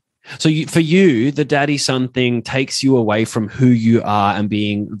 Okay. So for you, the daddy-son thing takes you away from who you are and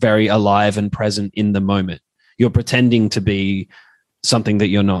being very alive and present in the moment. You're pretending to be something that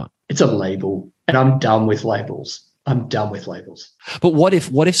you're not. It's a label, and I'm done with labels. But what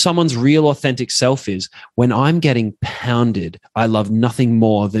if someone's real authentic self is, when I'm getting pounded, I love nothing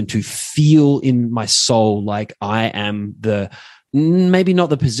more than to feel in my soul like I am maybe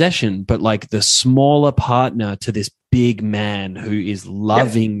not the possession, but like the smaller partner to this big man who is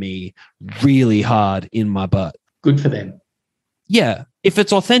loving me really hard in my butt. Good for them. Yeah. If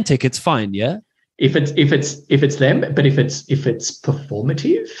it's authentic, it's fine. Yeah. If it's them, but if it's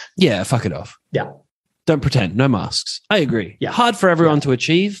performative. Yeah. Fuck it off. Yeah. Don't pretend. No masks. I agree. Yeah. Hard for everyone to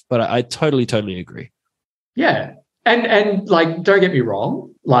achieve, but I totally, totally agree. Yeah. And like, don't get me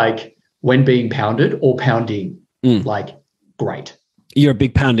wrong, like when being pounded or pounding, like great. You're a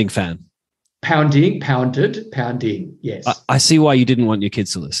big pounding fan. Pounding. Yes. I see why you didn't want your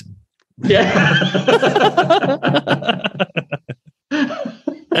kids to listen. Yeah.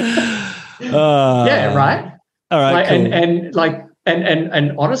 Yeah. Right. All right. Cool.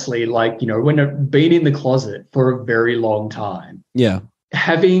 And honestly, like, when I've been in the closet for a very long time. Yeah.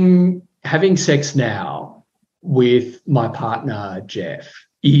 Having sex now with my partner, Jeff,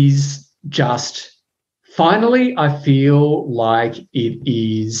 is just finally, I feel like it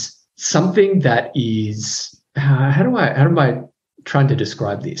is something that is, how am I trying to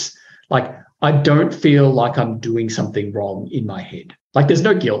describe this? Like, I don't feel like I'm doing something wrong in my head. Like, there's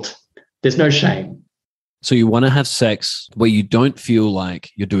no guilt. There's no shame. So you want to have sex where you don't feel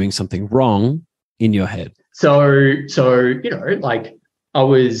like you're doing something wrong in your head. So, like, I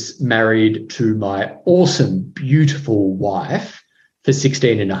was married to my awesome, beautiful wife for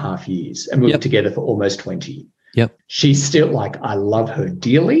 16 and a half years, and we were together for almost 20. Yep. She's still like, I love her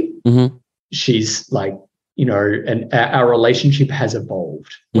dearly. Mm-hmm. She's like, and our relationship has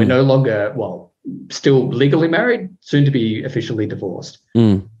evolved. We're no longer, still legally married, soon to be officially divorced.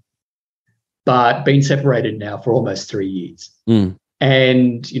 But been separated now for almost 3 years.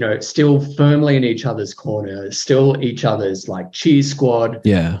 And, still firmly in each other's corner, still each other's like cheer squad.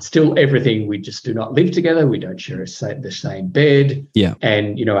 Yeah. Still everything. We just do not live together. We don't share the same bed. Yeah.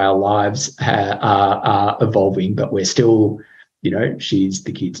 And, our lives are evolving, but we're still, she's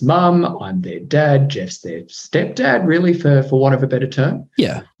the kid's mum. I'm their dad. Jeff's their stepdad, really, for want of a better term.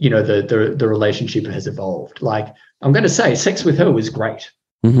 Yeah. The relationship has evolved. Like, I'm going to say sex with her was great.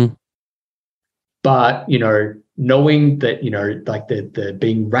 Mm-hmm. But, knowing that, like the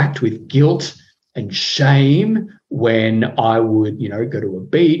being racked with guilt and shame when I would, go to a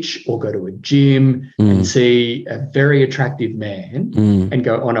beach or go to a gym and see a very attractive man and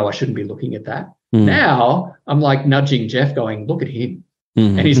go, oh, no, I shouldn't be looking at that. Now I'm like nudging Jeff going, look at him.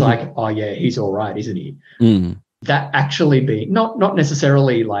 And he's like, oh, yeah, he's all right, isn't he? That actually being not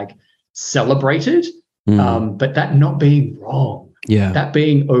necessarily like celebrated, but that not being wrong. Yeah. That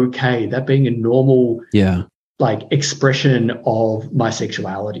being okay, that being a normal like expression of my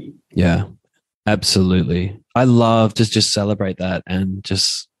sexuality. Yeah, absolutely. I love to just celebrate that and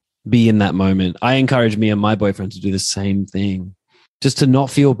just be in that moment. I encourage me and my boyfriend to do the same thing, just to not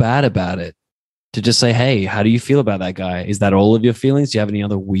feel bad about it, to just say, hey, how do you feel about that guy? Is that all of your feelings? Do you have any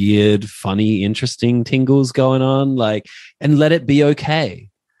other weird, funny, interesting tingles going on? Like, and let it be okay.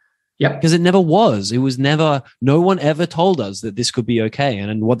 Yeah, because it never was. It was never, no one ever told us that this could be okay.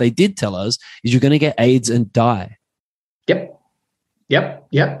 And what they did tell us is you're going to get AIDS and die. Yep.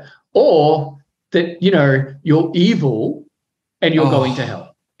 Or that, you're evil and you're going to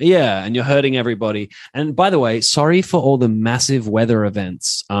hell. Yeah, and you're hurting everybody. And by the way, sorry for all the massive weather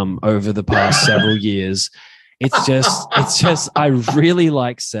events over the past several years. It's just, I really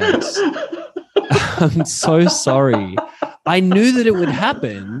like sex. I'm so sorry. I knew that it would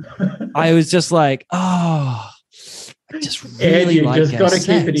happen. I was just like, I just really you like just got to sex.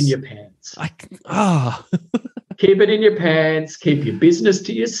 keep it in your pants. Keep it in your pants. Keep your business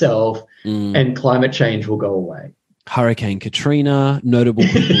to yourself, and climate change will go away. Hurricane Katrina, notable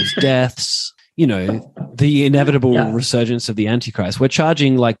people's deaths, the inevitable resurgence of the Antichrist. We're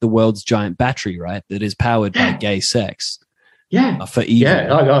charging like the world's giant battery, right? That is powered by gay sex. Yeah. For evil. Yeah.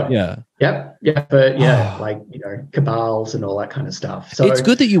 Oh God. Yeah. Yep. Yeah. But yeah, like, cabals and all that kind of stuff. So it's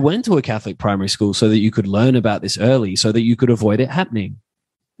good that you went to a Catholic primary school so that you could learn about this early, so that you could avoid it happening.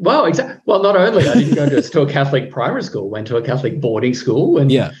 Well, exactly. Well, not only I didn't go to a Catholic primary school, went to a Catholic boarding school,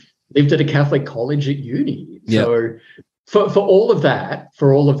 and lived at a Catholic college at uni. So for all of that,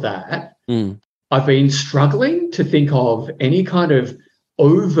 I've been struggling to think of any kind of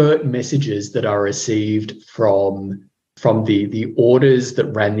overt messages that I received from the orders that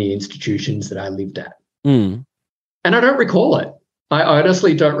ran the institutions that I lived at. And I don't recall it. I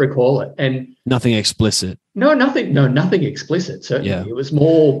honestly don't recall it. And nothing explicit. Nothing explicit, certainly. Yeah. It was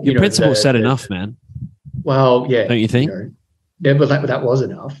more, your principle said enough, man. Well, yeah. Don't you think? That was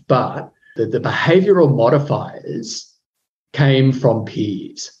enough. But the behavioral modifiers came from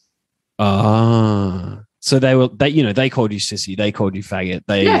peers. So they called you sissy, they called you faggot,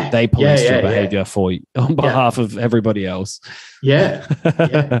 they policed your behavior for you on behalf of everybody else. Yeah.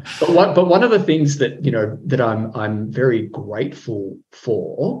 But one of the things that that I'm very grateful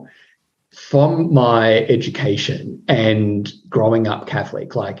for from my education and growing up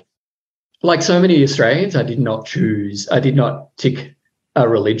Catholic, like so many Australians, I did not tick a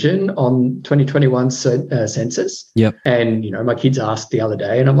religion on 2021 census. Yep. And my kids asked the other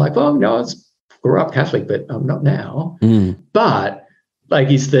day, and I'm like, well, no, I grew up Catholic, but I'm not now. But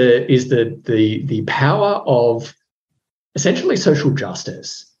is the power of essentially social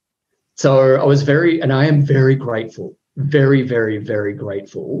justice. So I am very grateful, very, very, very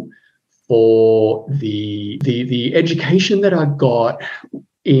grateful for the education that I got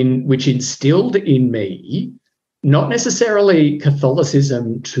which instilled in me, not necessarily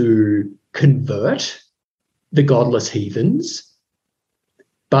Catholicism to convert the godless heathens,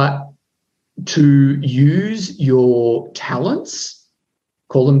 but to use your talents,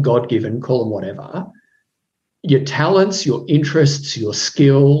 call them God-given, call them whatever, your talents, your interests, your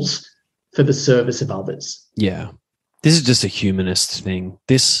skills for the service of others. Yeah. This is just a humanist thing.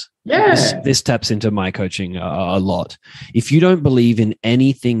 This taps into my coaching a lot. If you don't believe in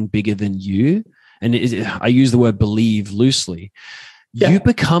anything bigger than you, and I use the word believe loosely, you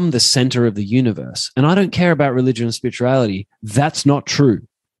become the center of the universe. And I don't care about religion and spirituality. That's not true.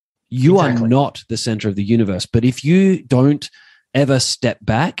 You are not the center of the universe. But if you don't ever step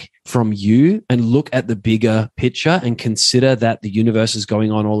back from you and look at the bigger picture and consider that the universe is going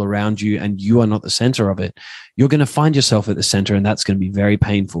on all around you and you are not the center of it, you're going to find yourself at the center, and that's going to be very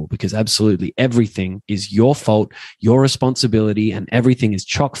painful, because absolutely everything is your fault, your responsibility, and everything is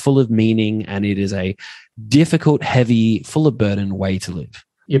chock full of meaning, and it is a difficult, heavy, full of burden way to live.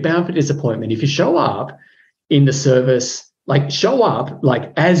 You're bound for disappointment. If you show up in the service, show up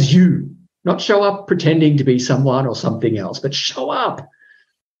as you, not show up pretending to be someone or something else, but show up.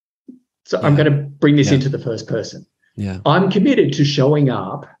 So I'm going to bring this into the first person. Yeah. I'm committed to showing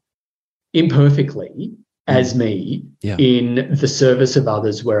up imperfectly as me in the service of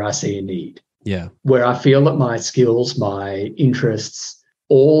others where I see a need. Yeah. Where I feel that my skills, my interests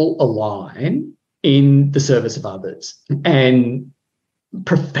all align in the service of others. And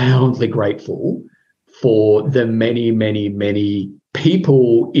profoundly grateful for the many, many, many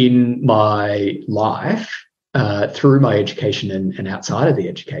people in my life through my education and outside of the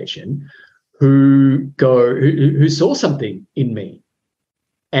education who saw something in me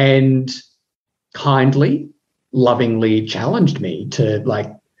and kindly, lovingly challenged me to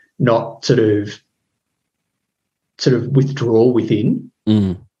not sort of withdraw within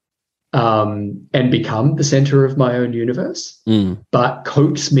and become the center of my own universe, but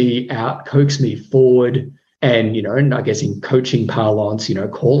coax me out, coax me forward, and I guess in coaching parlance,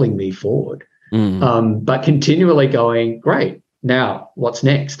 calling me forward, but continually going, great, now what's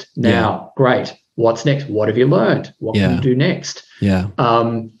next? Now, great, what's next? What have you learned? What can you do next?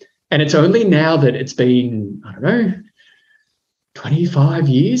 And it's only now that it's been, 25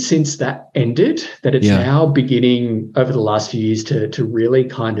 years since that ended, that it's now beginning over the last few years to really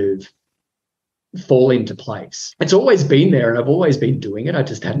kind of fall into place. It's always been there and I've always been doing it. I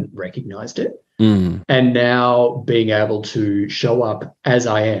just hadn't recognized it. And now being able to show up as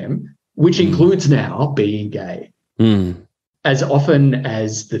I am, which includes now being gay, as often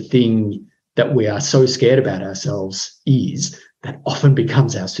as the thing that we are so scared about ourselves is, that often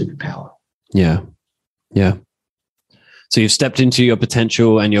becomes our superpower. Yeah. So you've stepped into your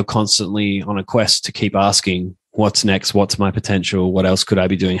potential and you're constantly on a quest to keep asking, what's next? What's my potential? What else could I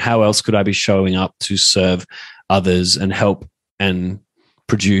be doing? How else could I be showing up to serve others and help and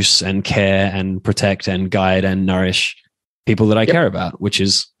produce and care and protect and guide and nourish people that I care about, which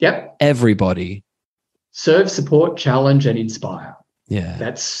is everybody. Serve, support, challenge, and inspire. Yeah.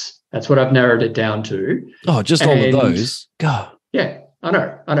 That's That's what I've narrowed it down to. Oh, just all of those. God. Yeah, I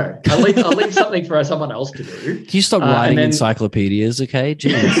know. I'll leave something for someone else to do. Can you stop writing encyclopedias, okay?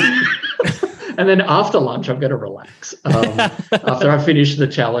 Jeez. And then after lunch, I'm going to relax after I finish the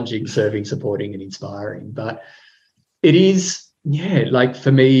challenging, serving, supporting, and inspiring. But it is, like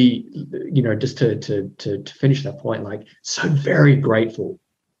for me, just to finish that point, like so very grateful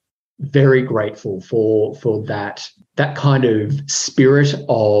for that kind of spirit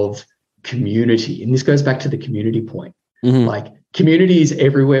of community. And this goes back to the community point. Mm-hmm. Like community is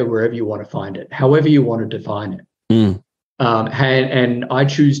everywhere, wherever you want to find it, however you want to define it. Mm. And I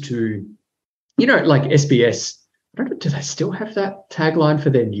choose to, like SBS, I don't know, do they still have that tagline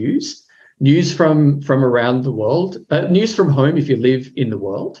for their news? News from around the world, news from home if you live in the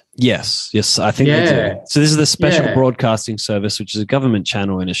world. Yes, I think they do. So this is the Special Broadcasting Service, which is a government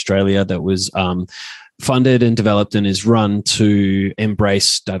channel in Australia that was funded and developed and is run to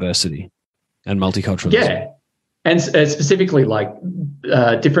embrace diversity and multiculturalism. Yeah, and specifically like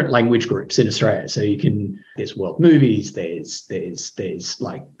different language groups in Australia. So there's world movies, there's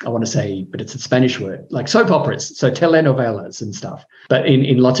like, I want to say, but it's a Spanish word, like soap operas, so telenovelas and stuff, but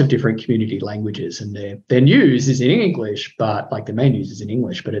in lots of different community languages. And their news is in English, but like the main news is in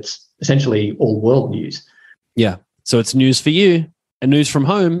English, but it's essentially all world news. Yeah. So it's news for you and news from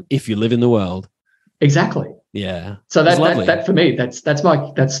home if you live in the world. Exactly. Yeah. So that for me,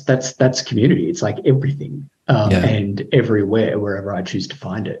 that's community. It's like everything and everywhere, wherever I choose to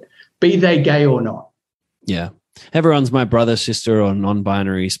find it, be they gay or not. Yeah. Everyone's my brother, sister, or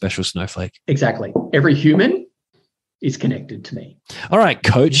non-binary special snowflake. Exactly. Every human is connected to me. All right,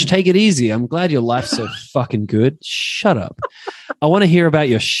 coach, take it easy. I'm glad your life's so fucking good. Shut up. I want to hear about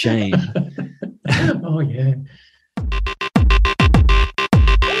your shame. Oh, yeah.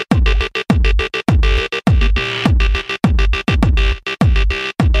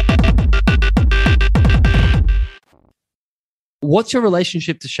 What's your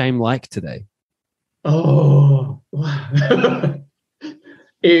relationship to shame like today? Oh,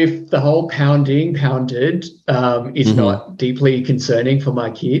 if the whole pounded is not deeply concerning for my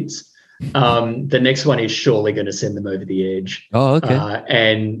kids, the next one is surely going to send them over the edge. Oh, okay.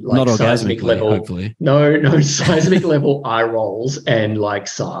 And like not seismic level, hopefully. No seismic level eye rolls and like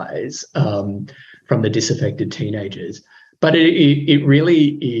sighs from the disaffected teenagers. But it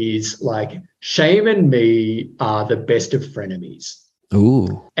really is like shame and me are the best of frenemies.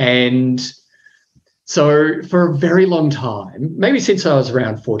 Ooh. And so for a very long time, maybe since I was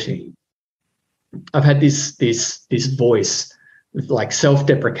around 14, I've had this voice with like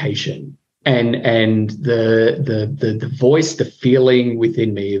self-deprecation and the voice, the feeling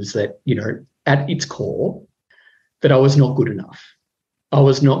within me is that, at its core, that I was not good enough. I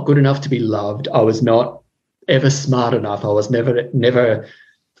was not good enough to be loved. I was not ever smart enough. I was never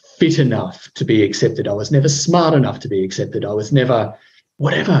fit enough to be accepted. I was never smart enough to be accepted. I was never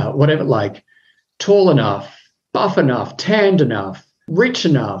whatever, like tall enough, buff enough, tanned enough, rich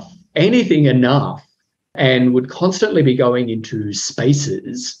enough, anything enough, and would constantly be going into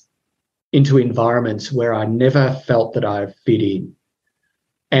spaces, into environments where I never felt that I fit in.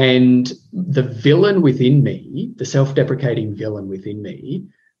 And the villain within me, the self-deprecating villain within me,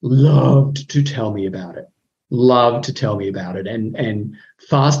 loved to tell me about it. And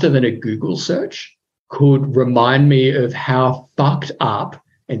faster than a Google search could remind me of how fucked up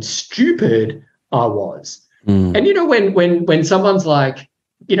and stupid I was. And when someone's like,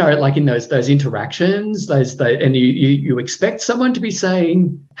 like in those interactions, and you expect someone to be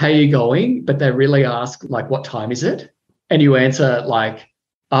saying, "How you going?" but they really ask like, "What time is it?" and you answer like,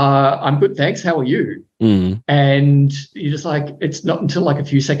 "I'm good, thanks. How are you?" And you're just like, it's not until like a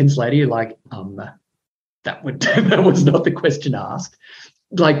few seconds later you're like, that was not the question asked.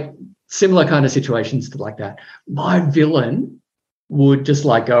 Like similar kind of situations to like that. My villain would just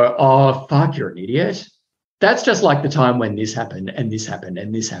like go, "Oh, fuck, you're an idiot. That's just like the time when this happened and this happened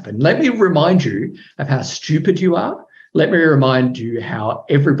and this happened. Let me remind you of how stupid you are. Let me remind you how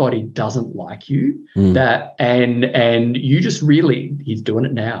everybody doesn't like you. That and you just really," he's doing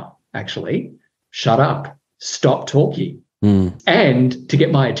it now, actually, "shut up, stop talking." And to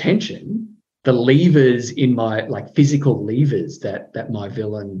get my attention, the levers in my, like physical levers that my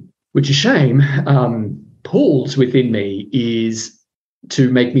villain, which is shame, pulls within me is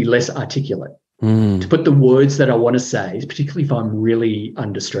to make me less articulate, to put the words that I want to say, particularly if I'm really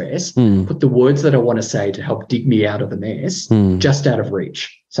under stress, put the words that I want to say to help dig me out of the mess just out of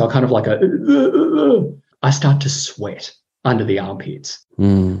reach. So I kind of like I start to sweat under the armpits,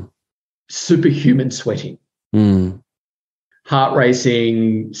 superhuman sweating. Heart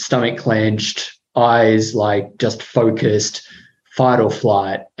racing, stomach clenched, eyes like just focused, fight or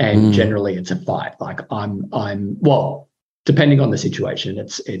flight, and generally it's a fight. Like well, depending on the situation,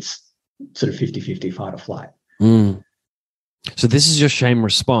 it's sort of 50-50 fight or flight. So this is your shame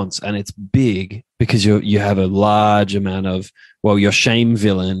response, and it's big because you have a large amount of, well, your shame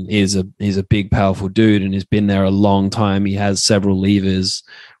villain is a big, powerful dude and has been there a long time. He has several levers.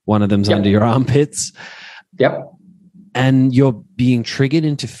 One of them's under your armpits. Yep. And you're being triggered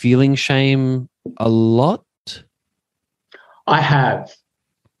into feeling shame a lot? I have.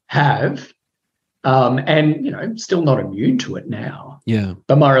 And, still not immune to it now. Yeah.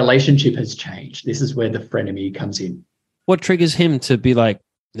 But my relationship has changed. This is where the frenemy comes in. What triggers him to be like,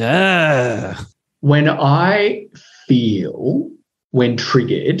 When I feel, when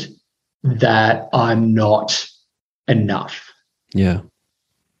triggered, that I'm not enough. Yeah.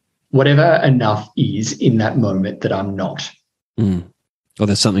 Whatever enough is in that moment that I'm not. Or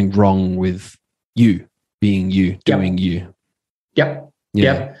there's something wrong with you being you, doing you. Yep.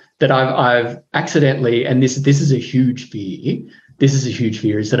 Yeah. Yep. That I've accidentally, and this is a huge fear. This is a huge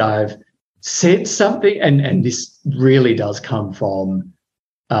fear, is that I've said something, and this really does come from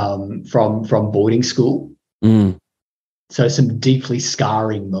boarding school. So some deeply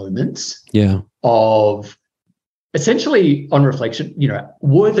scarring moments. Yeah. Of essentially, on reflection,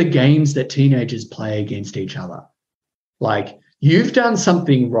 were the games that teenagers play against each other. Like, you've done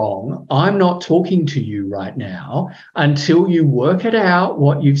something wrong. I'm not talking to you right now until you work it out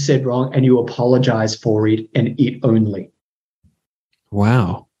what you've said wrong and you apologize for it and it only.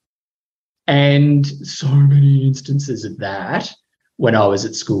 Wow. And so many instances of that when I was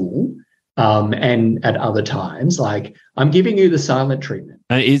at school, and at other times, like, I'm giving you the silent treatment.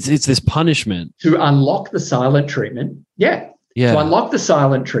 It's this punishment. To unlock the silent treatment, to unlock the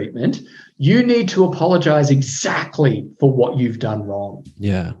silent treatment, you need to apologize exactly for what you've done wrong.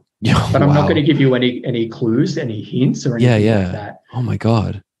 Yeah. But I'm not going to give you any clues, any hints or anything like that. Oh my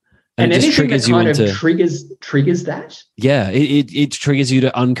God. And it just anything triggers that kind you of triggers that. Yeah. It triggers you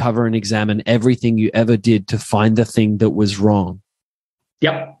to uncover and examine everything you ever did to find the thing that was wrong.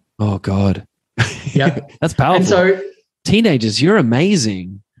 Yep. Oh God. Yep. That's powerful. And so, teenagers, you're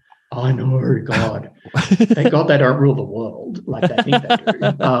amazing. I know, God. Thank God they don't rule the world like they think they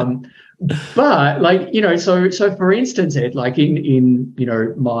do. But like, so for instance, Ed, like in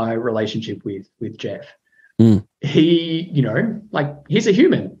my relationship with Jeff, he, like, he's a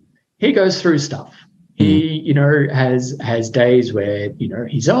human. He goes through stuff. He, has days where,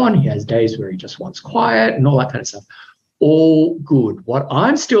 he's on, he has days where he just wants quiet and all that kind of stuff. All good. What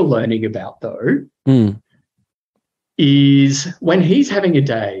I'm still learning about, though, is when he's having a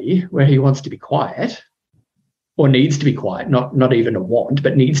day where he wants to be quiet or needs to be quiet, not even a want,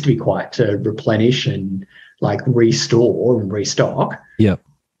 but needs to be quiet to replenish and like restore and restock. Yeah.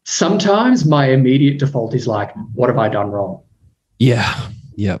 Sometimes my immediate default is like, what have I done wrong? Yeah.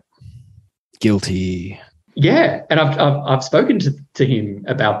 Yep. Guilty. Yeah. And I've spoken to him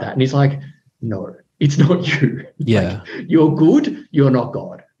about that, and he's like, no, it's not you. Yeah. Like, you're good. You're not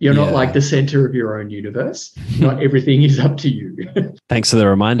God. You're not like the center of your own universe. Not everything is up to you. Thanks for the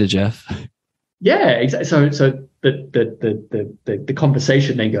reminder, Jeff. Yeah, exactly. So the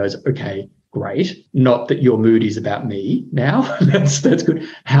conversation then goes, okay, great. Not that your mood is about me now. That's good.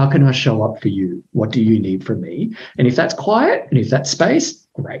 How can I show up for you? What do you need from me? And if that's quiet and if that's space,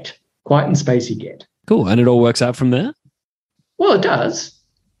 great. Quiet and space you get. Cool. And it all works out from there? Well, it does.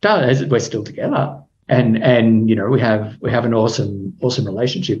 We're still together. And we have an awesome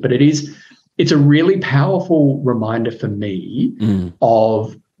relationship. But it's a really powerful reminder for me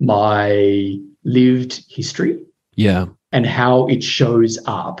of my lived history. Yeah. And how it shows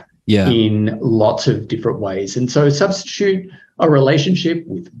up in lots of different ways. And so substitute a relationship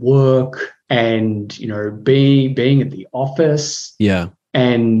with work and, being at the office. Yeah.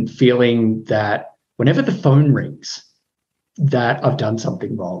 And feeling that whenever the phone rings, that I've done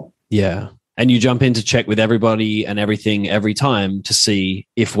something wrong. Yeah. And you jump in to check with everybody and everything every time to see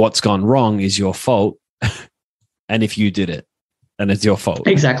if what's gone wrong is your fault and if you did it, then it's your fault.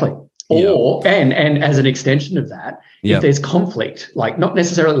 Exactly. Or, and as an extension of that, if there's conflict, like not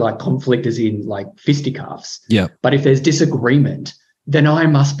necessarily like conflict as in like fisticuffs, but if there's disagreement, then I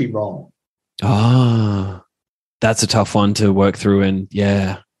must be wrong. Ah, that's a tough one to work through. And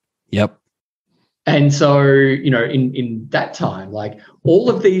yep. And so, in that time, like all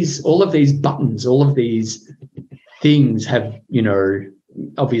of these buttons, all of these things have,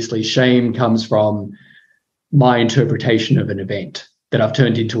 obviously shame comes from my interpretation of an event that I've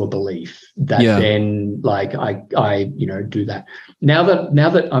turned into a belief that then like I do that. Now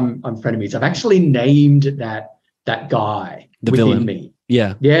that I'm frenemies, I've actually named that guy the within villain. me.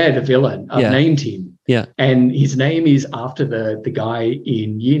 Yeah. Yeah, the villain. I've named him. Yeah. And his name is after the guy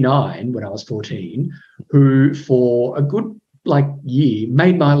in year 9 when I was 14, who for a good year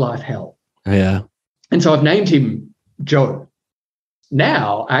made my life hell. Yeah. And so I've named him Joe.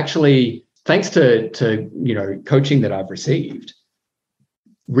 Now, actually, thanks to coaching that I've received,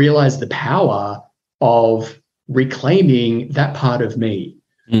 realize the power of reclaiming that part of me.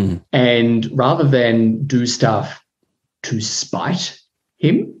 And rather than do stuff to spite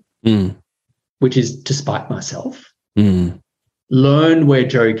him, which is to spite myself, learn where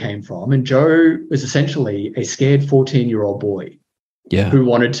Joe came from. And Joe was essentially a scared 14-year-old boy who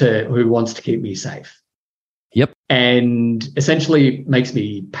wants to keep me safe. Yep. And essentially makes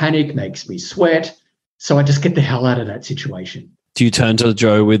me panic, makes me sweat. So I just get the hell out of that situation. Do you turn to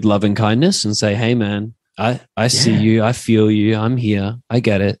Joe with love and kindness and say, hey, man, I see you. I feel you. I'm here. I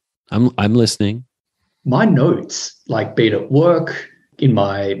get it. I'm listening. My notes, be it at work, in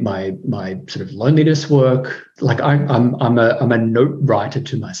my sort of loneliness work, I'm a note writer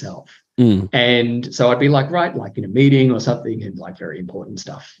to myself. And so I'd be in a meeting or something, and very important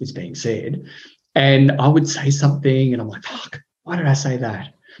stuff is being said. And I would say something and I'm like, fuck, why did I say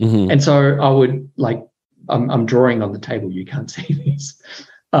that? And so I would I'm drawing on the table. You can't see this.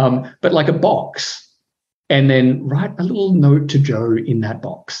 But a box, and then write a little note to Joe in that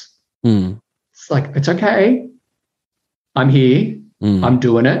box. It's it's okay. I'm here. I'm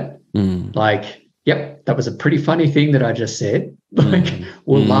doing it. Yep, that was a pretty funny thing that I just said.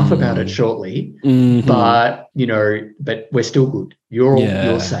 We'll laugh about it shortly. But, but we're still good.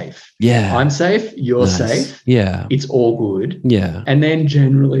 You're safe. Yeah. I'm safe. You're safe. Yeah. It's all good. Yeah. And then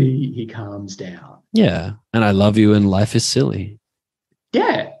generally he calms down. Yeah. And I love you and life is silly.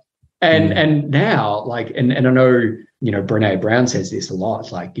 Yeah. And now, and I know, Brene Brown says this a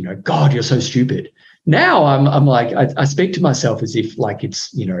lot, God, you're so stupid. Now I'm I speak to myself as if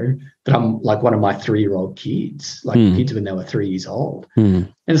it's, that I'm one of my 3-year-old kids, kids when they were 3 years old.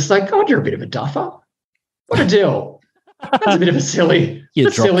 And it's God, you're a bit of a duffer. What a deal. That's a bit of a silly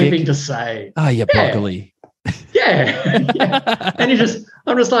thing to say. Oh, yeah, broccoli. Yeah. And I'm just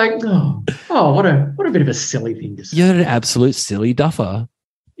what a bit of a silly thing to say. You're an absolute silly duffer.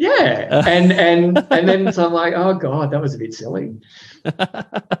 Yeah. And then so I'm oh God, that was a bit silly.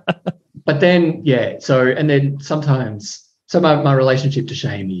 But then, and then sometimes, my relationship to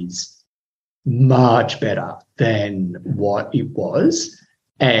shame is much better than what it was.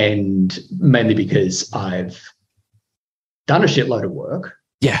 And mainly because I've done a shitload of work.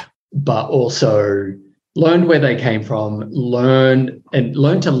 Yeah. But also learned where they came from, learn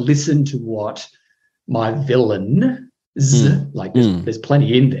to listen to what my villains, there's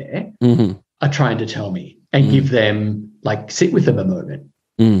plenty in there, are trying to tell me, and give them, sit with them a moment.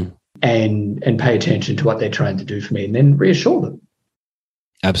 And pay attention to what they're trying to do for me, and then reassure them.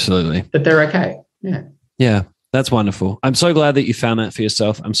 Absolutely. That they're okay. Yeah. Yeah. That's wonderful. I'm so glad that you found that for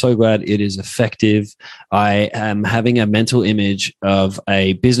yourself. I'm so glad it is effective. I am having a mental image of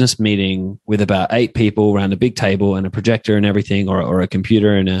a business meeting with about 8 people around a big table and a projector and everything, or a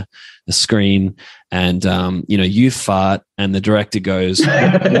computer and a screen. And, you fart and the director goes,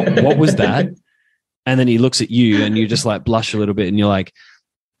 what was that? And then he looks at you and you just blush a little bit and you're like,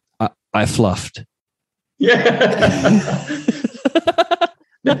 I fluffed. Yeah.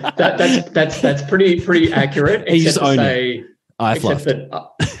 that's pretty accurate. You just own it. I fluffed. That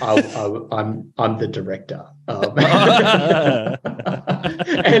I'm the director.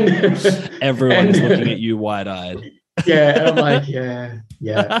 And everyone is looking at you wide-eyed. Yeah, and I'm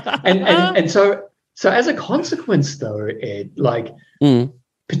yeah. And so as a consequence, though, Ed,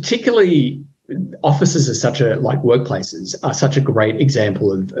 particularly offices are such a workplaces are such a great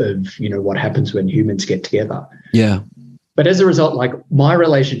example of what happens when humans get together. Yeah. But as a result, my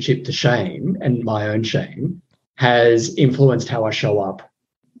relationship to shame and my own shame has influenced how I show up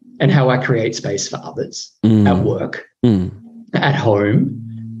and how I create space for others at work, at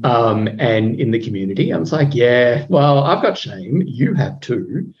home, and in the community. I was well, I've got shame. You have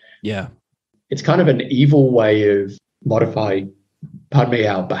too. Yeah. It's kind of an evil way of modifying,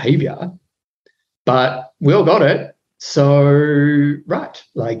 our behavior. But we all got it. So, right,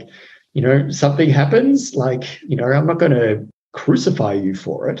 something happens, I'm not going to crucify you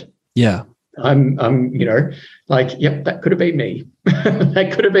for it. Yeah. I'm yep, that could have been me.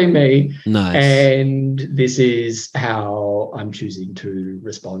 That could have been me. Nice. And this is how I'm choosing to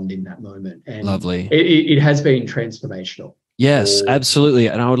respond in that moment. And lovely. It has been transformational. Yes, absolutely.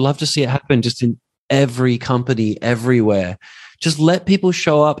 And I would love to see it happen just in every company, everywhere. Just let people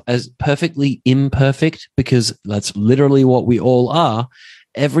show up as perfectly imperfect, because that's literally what we all are.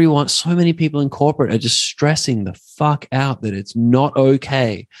 so many people in corporate are just stressing the fuck out that it's not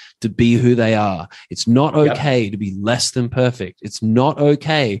okay to be who they are. It's not okay to be less than perfect. It's not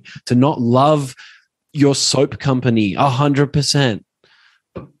okay to not love your soap company 100%.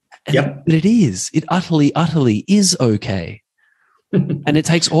 But it is. It utterly, utterly is okay. And it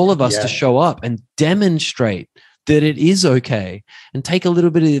takes all of us to show up and demonstrate that it is okay and take a little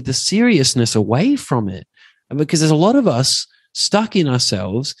bit of the seriousness away from it. And because there's a lot of us stuck in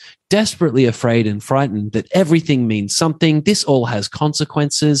ourselves, desperately afraid and frightened that everything means something. This all has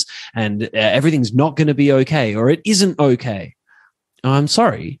consequences and everything's not going to be okay, or it isn't okay. I'm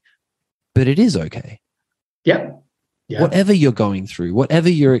sorry, but it is okay. Whatever you're going through, whatever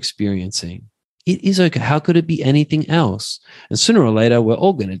you're experiencing, it is okay. How could it be anything else? And sooner or later, we're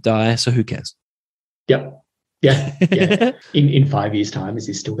all going to die. So who cares? In 5 years' time, is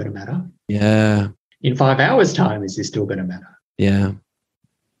this still going to matter? Yeah. In 5 hours' time, is this still going to matter? Yeah.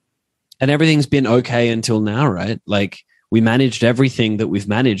 And everything's been okay until now, right? Like we managed everything that we've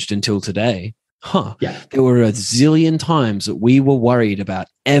managed until today. There were a zillion times that we were worried about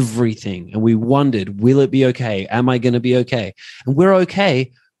everything and we wondered, will it be okay? Am I going to be okay? And we're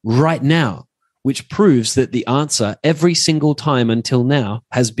okay right now, which proves that the answer every single time until now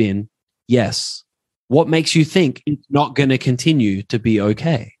has been yes. What makes you think it's not going to continue to be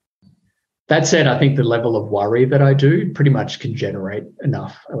okay? That said, I think the level of worry that I do pretty much can generate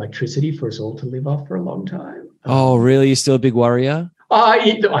enough electricity for us all to live off for a long time. Oh, really? You're still a big worrier?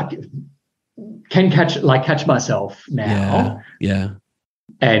 I can catch myself now.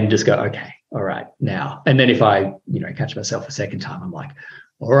 And just go, okay, all right, now. And then if I, catch myself a second time, I'm like,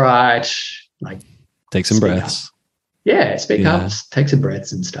 all right, like take some breaths. Up. Yeah, speak up, take some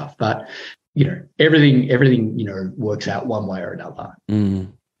breaths and stuff. But everything works out one way or another.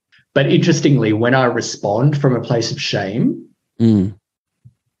 But interestingly, when I respond from a place of shame to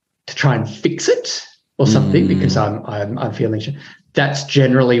try and fix it or something, because I'm feeling shame, that's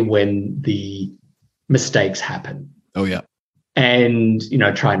generally when the mistakes happen. Oh yeah. And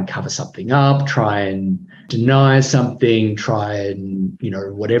try and cover something up, try and deny something, try and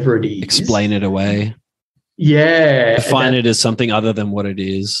whatever it is, explain it away. Yeah, define it as something other than what it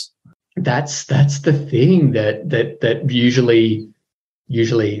is. That's the thing that usually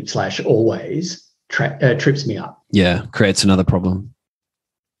 / always trips me up. Yeah, creates another problem.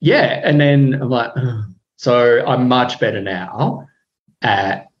 Yeah, and then I'm like, so I'm much better now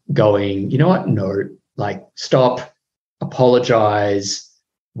at going, you know what? No, like stop, apologize,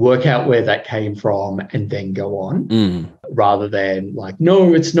 work out where that came from, and then go on, rather than like,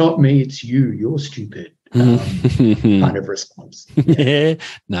 no, it's not me, it's you, you're stupid. Kind of response. Yeah.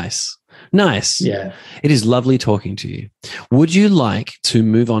 Nice. Yeah. It is lovely talking to you. Would you like to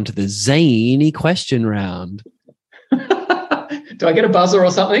move on to the zany question round? Do I get a buzzer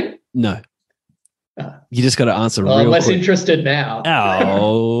or something? No. You just got to answer real I'm less quick. Interested now.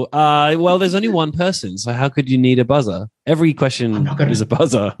 Well, there's only one person, so how could you need a buzzer? Every question is a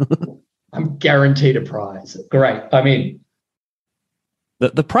buzzer. I'm guaranteed a prize. Great. I'm in.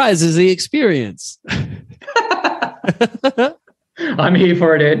 The prize is the experience. I'm here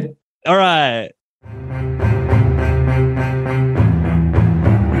for it, Ed. All right.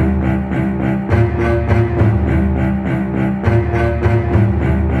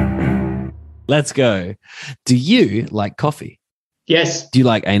 Let's go. Do you like coffee? Yes. Do you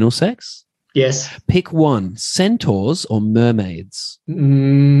like anal sex? Yes. Pick one, centaurs or mermaids?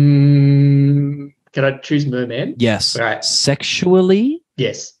 Can I choose merman? Yes. All right. Sexually?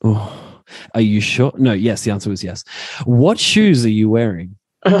 Yes. Oh, are you sure? No, yes. The answer was yes. What shoes are you wearing?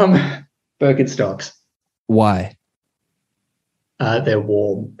 Birkenstocks. Why? They're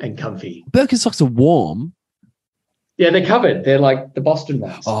warm and comfy. Birkenstocks are warm? Yeah, they're covered. They're like the Boston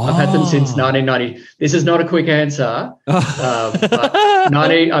ones. Oh. I've had them since 1990. This is not a quick answer. I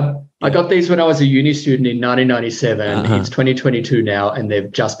got these when I was a uni student in 1997. It's 2022 now, and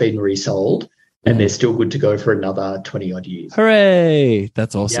they've just been resold. And they're still good to go for another 20 odd years. Hooray.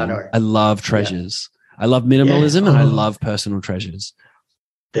 That's awesome. Yeah, I love treasures. Yeah. I love minimalism and I love personal treasures.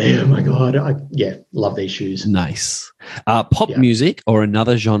 Oh my God. Love these shoes. Nice. Pop music or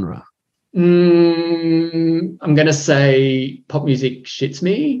another genre? I'm going to say pop music shits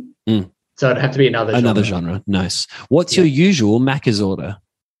me. So it'd have to be another genre. Nice. What's your usual Macca's order?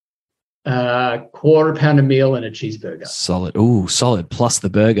 Quarter pounder meal and a cheeseburger. Solid. Ooh, solid. Plus the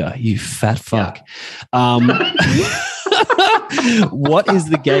burger. You fat fuck. Yeah. What is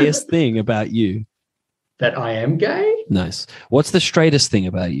the gayest thing about you? That I am gay? Nice. What's the straightest thing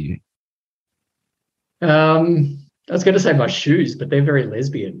about you? I was going to say my shoes, but they're very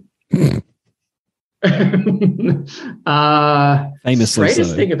lesbian. Famously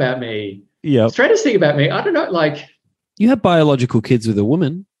straightest so. thing about me. Yeah. Straightest thing about me. I don't know. Like, You have biological kids with a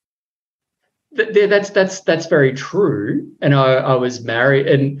woman. that's very true. And I was married,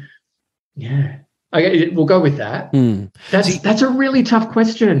 and yeah, we'll go with that. That's a really tough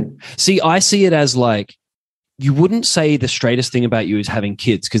question. See, I see it as like, you wouldn't say the straightest thing about you is having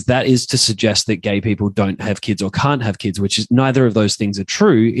kids, because that is to suggest that gay people don't have kids or can't have kids, which is neither of those things are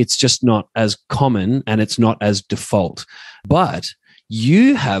true. It's just not as common and it's not as default. But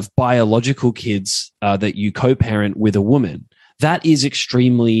you have biological kids that you co-parent with a woman. That is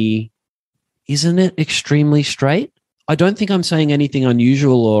extremely, isn't it extremely straight? I don't think I'm saying anything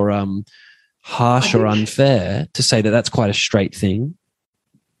unusual or harsh or unfair to say that that's quite a straight thing.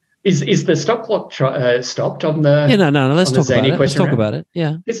 Is the stop clock stopped on the? Yeah, no. Let's talk about it. Let's talk about it.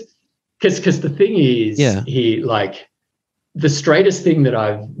 Yeah, because the thing is, here, like, the straightest thing that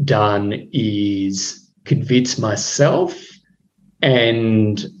I've done is convince myself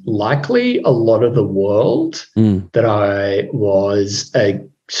and likely a lot of the world that I was a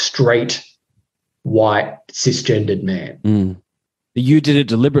straight, white, cisgendered man. You did it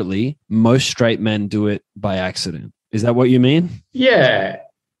deliberately. Most straight men do it by accident. Is that what you mean? Yeah.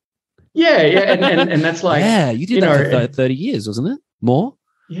 And that's like, yeah, you did that for 30 years, wasn't it? More?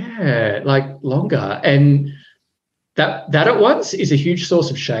 Yeah, like longer. And that at once is a huge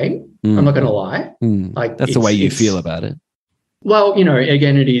source of shame. I'm not going to lie. Like, that's the way you feel about it. Well,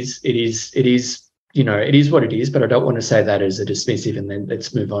 again, it is what it is, but I don't want to say that as a dismissive, and then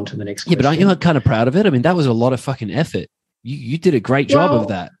let's move on to the next question. Yeah, but aren't you kind of proud of it? I mean, that was a lot of fucking effort. You did a great job of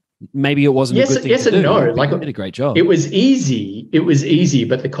that. Maybe it wasn't a good thing to do. Yes and no. Like, you did a great job. It was easy,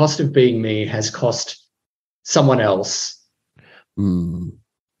 but the cost of being me has cost someone else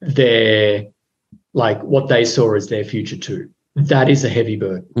their, like, what they saw as their future too. That is a heavy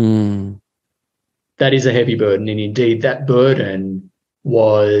burden. That is a heavy burden. And indeed, that burden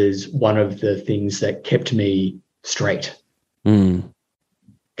was one of the things that kept me straight.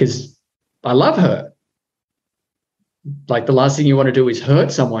 Because I love her. Like, the last thing you want to do is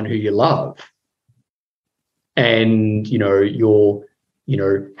hurt someone who you love. And, you're,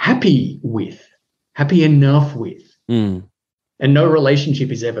 happy enough with. And no relationship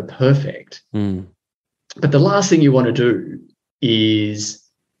is ever perfect. But the last thing you want to do is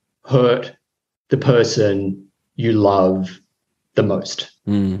hurt the person you love the most.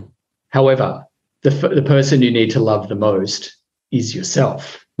 However, the person you need to love the most is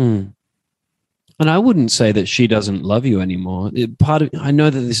yourself. And I wouldn't say that she doesn't love you anymore. I know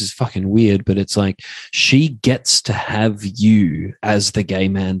that this is fucking weird, but it's like, she gets to have you as the gay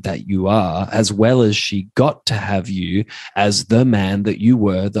man that you are, as well as she got to have you as the man that you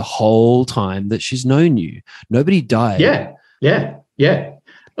were the whole time that she's known you. Nobody died. Yeah.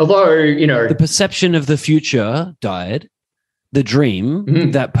 Although, the perception of the future died. The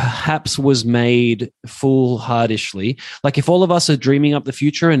dream that perhaps was made foolhardishly. Like, if all of us are dreaming up the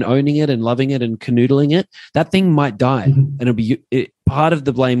future and owning it and loving it and canoodling it, that thing might die. And it'll be part of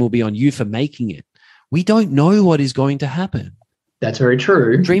the blame will be on you for making it. We don't know what is going to happen. That's very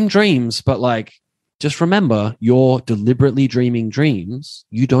true. Dream dreams, but like, just remember, you're deliberately dreaming dreams.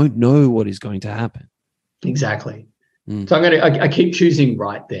 You don't know what is going to happen. Exactly. So I keep choosing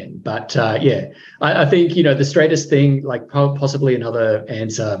right then. But I think, the straightest thing, like, possibly another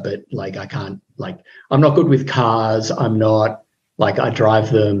answer, but like, I can't, like, I'm not good with cars. I'm not, like, I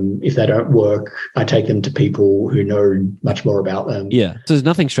drive them. If they don't work, I take them to people who know much more about them. Yeah. So there's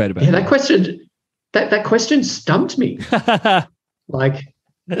nothing straight about it. That question, that question stumped me. Like,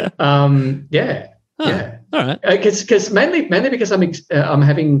 yeah. All right. Because mainly because I'm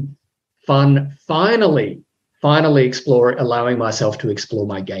having fun finally allowing myself to explore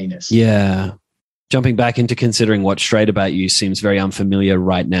my gayness. Yeah. Jumping back into considering what's straight about you seems very unfamiliar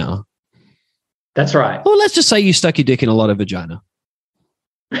right now. That's right. Well, let's just say you stuck your dick in a lot of vagina.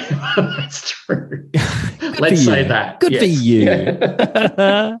 That's true. Let's say that. Good for you.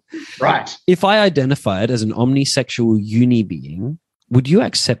 Right. If I identified as an omnisexual uni being, would you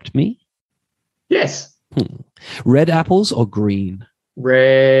accept me? Yes. Red apples or green?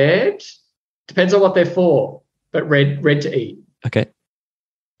 Red. Depends on what they're for. But red to eat. Okay.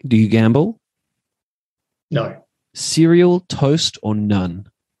 Do you gamble? No. Cereal, toast, or none?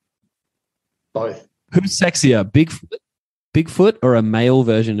 Both. Who's sexier, Bigfoot or a male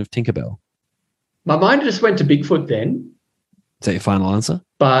version of Tinkerbell? My mind just went to Bigfoot then. Is that your final answer?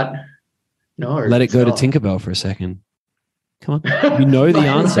 But no. Let it go to Tinkerbell for a second. Come on. You know the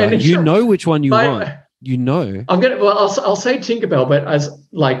answer. You know which one you want. You know. I'll say Tinkerbell, but as,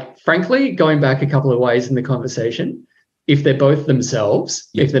 like, frankly, going back a couple of ways in the conversation, if they're both themselves,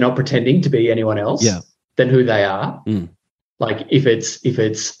 if they're not pretending to be anyone else, then who they are. Like if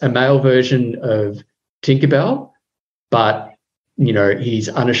it's a male version of Tinkerbell, but he's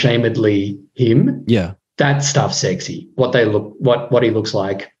unashamedly him. Yeah. That stuff's sexy. What they look, what he looks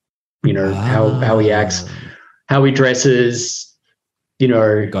like, how he acts, how he dresses.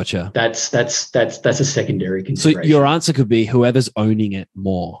 Gotcha. That's a secondary consideration. So your answer could be whoever's owning it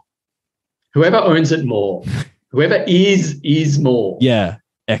more. Whoever owns it more. Whoever is more. Yeah.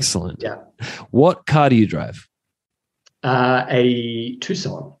 Excellent. Yeah. What car do you drive? A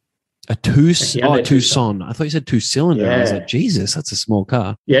Tucson. A Tucson. I thought you said two-cylinder. Yeah. I was like, Jesus, that's a small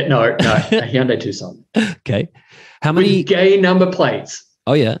car. Yeah, no, a Hyundai Tucson. Okay. How many with gay number plates?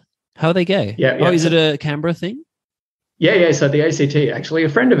 Oh yeah. How are they gay? Yeah. Oh, is it a Canberra thing? Yeah. So the ACT, actually, a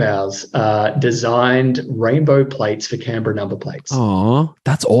friend of ours designed rainbow plates for Canberra number plates. Oh,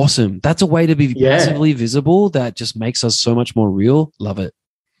 that's awesome. That's a way to be passively visible that just makes us so much more real. Love it.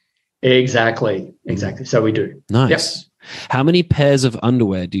 Exactly. So we do. Nice. Yep. How many pairs of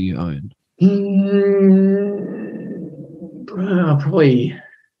underwear do you own? Probably.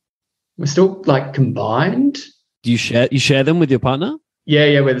 We're still like combined. Do you share them with your partner?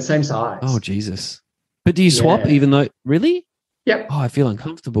 Yeah, we're the same size. Oh, Jesus. But do you swap even though, really? Yep. Oh, I feel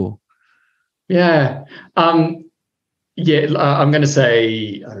uncomfortable. Yeah. I'm going to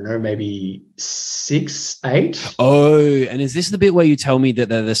say, I don't know, maybe 6, 8. Oh, and is this the bit where you tell me that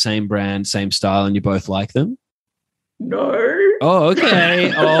they're the same brand, same style, and you both like them? No. Oh,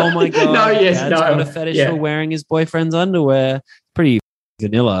 okay. Oh my God. Dad's got a fetish for wearing his boyfriend's underwear. Pretty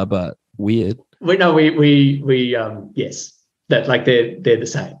vanilla, but weird. Yes. That like they're the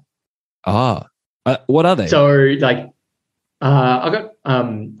same. Ah. What are they? So like I got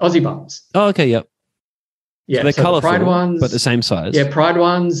Aussie bums. Oh, okay, yep. Yeah, so they're colourful, the Pride ones, but the same size. Yeah, Pride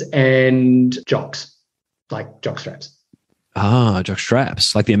ones and jocks, like jock straps. Ah, jock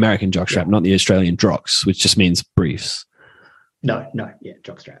straps, like the American jock strap, not the Australian jocks, which just means briefs. No, yeah,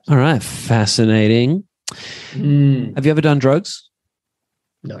 jock straps. All right, fascinating. Have you ever done drugs?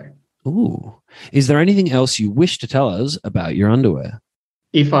 No. Ooh. Is there anything else you wish to tell us about your underwear?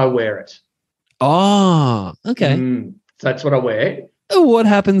 If I wear it. Oh, okay. So that's what I wear. What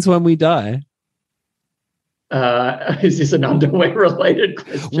happens when we die? Is this an underwear-related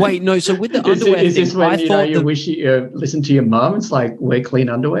question? Wait, no. So with the underwear is this when you wish you listen to your mum? It's like wear clean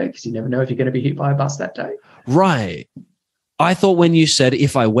underwear because you never know if you're going to be hit by a bus that day. Right. I thought when you said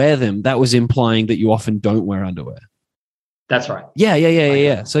if I wear them, that was implying that you often don't wear underwear. That's right.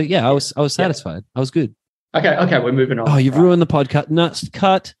 Yeah. So yeah, I was satisfied. Yeah. I was good. Okay, we're moving on. Oh, you've ruined the podcast. No,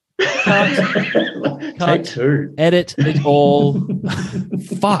 cut. Take 2. Edit it all.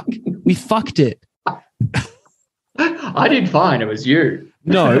 Fuck. We fucked it. I did fine. It was you.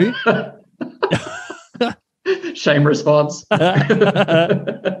 No. Shame response. 2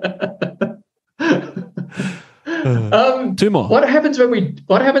 more. What happens when we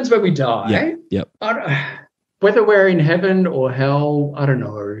die? Yeah. Yep. Whether we're in heaven or hell, I don't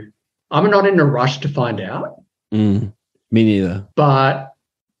know. I'm not in a rush to find out. Me neither. But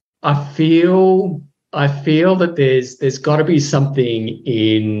I feel that there's got to be something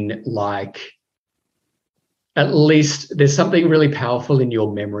in like, at least there's something really powerful in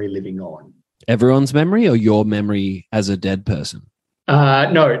your memory living on. Everyone's memory or your memory as a dead person?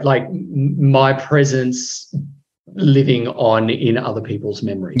 No, like my presence living on in other people's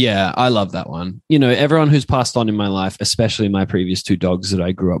memories. Yeah, I love that one. You know, everyone who's passed on in my life, especially my previous 2 dogs that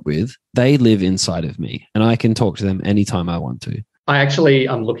I grew up with, they live inside of me and I can talk to them anytime I want to.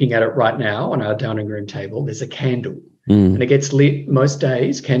 I'm looking at it right now on our dining room table. There's a candle and it gets lit most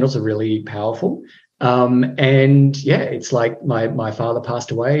days. Candles are really powerful. And yeah, it's like my father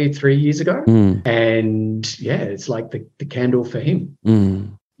passed away 3 years ago and yeah, it's like the candle for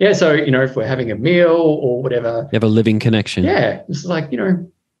him. Yeah. So, if we're having a meal or whatever, you have a living connection. Yeah. It's like,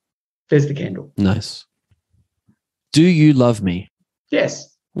 there's the candle. Nice. Do you love me?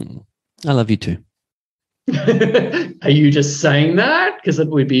 Yes. I love you too. Are you just saying that because it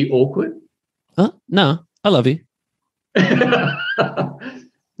would be awkward? No, I love you. No.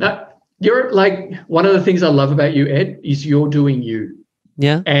 You're like, one of the things I love about you, Ed, is you're doing you.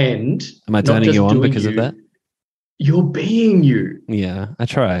 Yeah. And am I turning you on because of that? You're being you. Yeah, I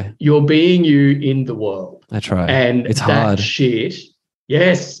try. You're being you in the world. I try. And it's that hard. Shit.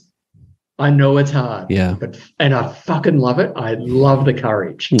 Yes. I know it's hard. Yeah. And I fucking love it. I love the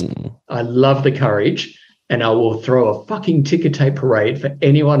courage. I love the courage. And I will throw a fucking ticker tape parade for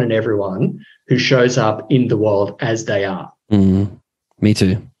anyone and everyone who shows up in the world as they are. Me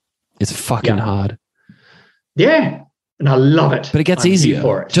too. It's fucking hard. Yeah. And I love it. But it gets I'm here easier.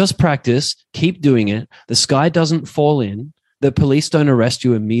 for it. Just practice. Keep doing it. The sky doesn't fall in. The police don't arrest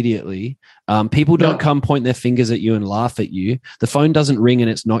you immediately. People don't come point their fingers at you and laugh at you. The phone doesn't ring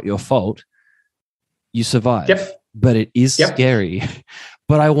and it's not your fault. You survive. Yep. But it is scary.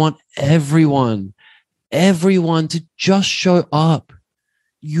 But I want everyone to just show up.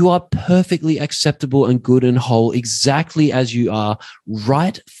 You are perfectly acceptable and good and whole exactly as you are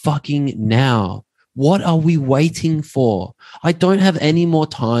right fucking now. What are we waiting for? I don't have any more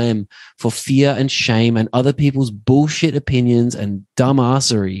time for fear and shame and other people's bullshit opinions and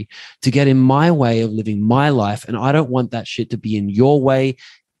dumbassery to get in my way of living my life. And I don't want that shit to be in your way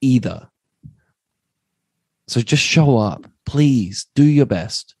either. So just show up. Please do your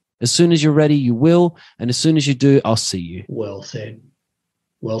best. As soon as you're ready, you will. And as soon as you do, I'll see you. Well said.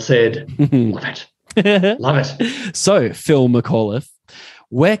 Well said. Love it. Love it. So, Phil McAuliffe,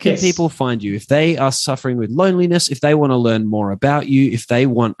 where can people find you if they are suffering with loneliness, if they want to learn more about you, if they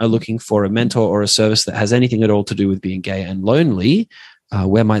are looking for a mentor or a service that has anything at all to do with being gay and lonely,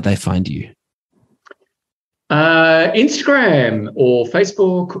 where might they find you? Instagram or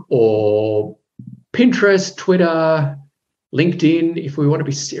Facebook or Pinterest, Twitter, LinkedIn, if we want to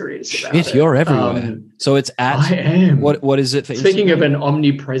be serious about it. You're everywhere. So it's at... I am. What is it for Speaking Instagram? of an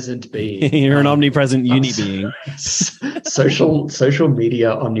omnipresent being. You're an omnipresent uni being. social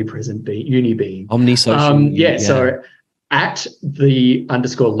media omnipresent uni being. Omnisocial. So at the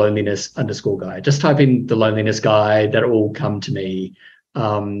 _loneliness_ guy. Just type in the loneliness guy. That will come to me.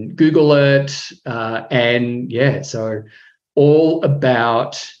 Google it. So all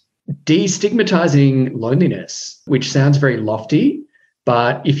about destigmatizing loneliness, which sounds very lofty,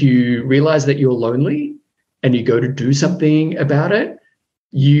 but if you realize that you're lonely and you go to do something about it,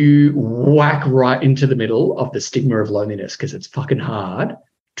 you whack right into the middle of the stigma of loneliness, because it's fucking hard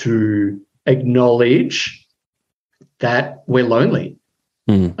to acknowledge that we're lonely.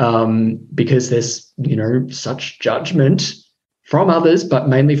 Because there's, such judgment from others, but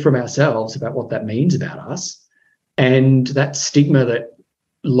mainly from ourselves about what that means about us. And that stigma that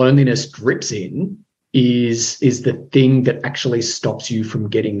loneliness drips in is the thing that actually stops you from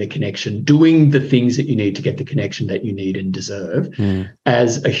getting the connection, doing the things that you need to get the connection that you need and deserve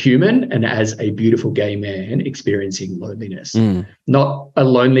as a human and as a beautiful gay man experiencing loneliness. Not a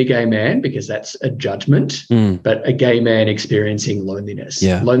lonely gay man, because that's a judgment, but a gay man experiencing loneliness.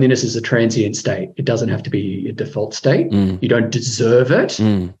 Yeah. Loneliness is a transient state. It doesn't have to be a default state. You don't deserve it.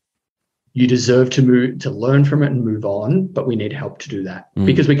 You deserve to learn from it and move on, but we need help to do that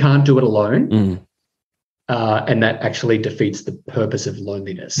because we can't do it alone. And that actually defeats the purpose of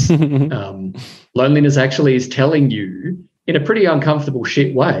loneliness. Loneliness actually is telling you in a pretty uncomfortable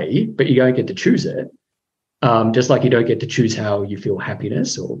shit way, but you don't get to choose it. Just like you don't get to choose how you feel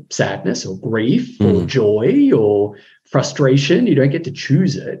happiness or sadness or grief or joy or frustration. You don't get to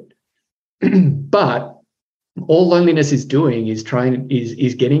choose it. But all loneliness is doing is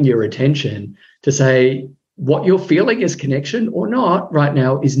getting your attention to say what you're feeling is connection or not right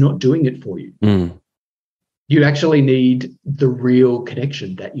now is not doing it for you. You actually need the real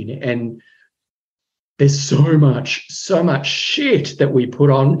connection that you need. And there's so much shit that we put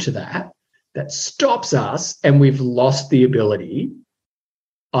onto that stops us, and we've lost the ability,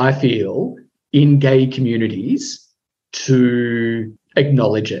 I feel, in gay communities to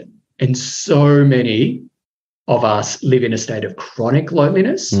acknowledge it. And so many of us live in a state of chronic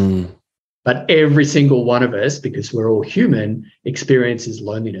loneliness, but every single one of us, because we're all human, experiences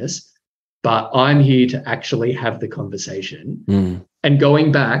loneliness. But I'm here to actually have the conversation. And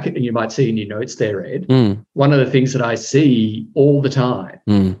going back, and you might see in your notes there, Ed, one of the things that I see all the time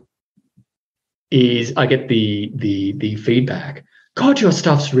is I get the feedback. God, your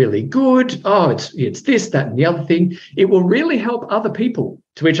stuff's really good. Oh, it's this, that, and the other thing. It will really help other people.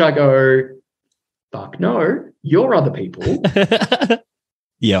 To which I go, fuck no, you're other people.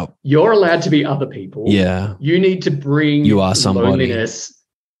 Yeah. You're allowed to be other people. Yeah. You need to bring loneliness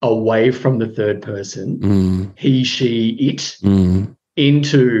away from the third person, he, she, it,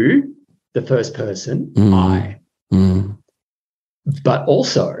 into the first person, I. But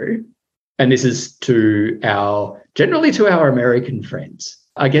also, and this is generally to our American friends,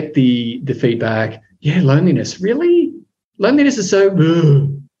 I get the feedback, loneliness, really? Loneliness is so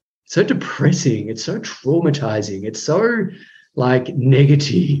depressing. It's so traumatizing. It's so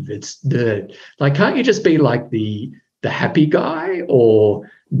negative. It's can't you just be like the happy guy or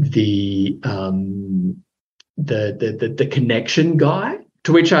the connection guy?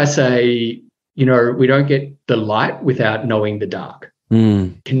 To which I say, we don't get the light without knowing the dark.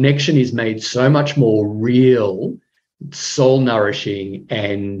 Connection is made so much more real, soul nourishing,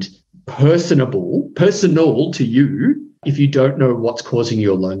 and personal to you if you don't know what's causing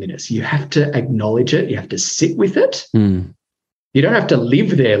your loneliness, you have to acknowledge it. You have to sit with it. You don't have to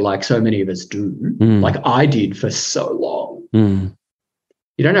live there like so many of us do, like I did for so long.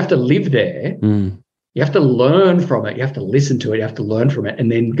 You don't have to live there. You have to learn from it. You have to listen to it. You have to learn from it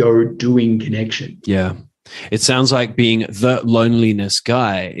and then go doing connection. Yeah. It sounds like being the loneliness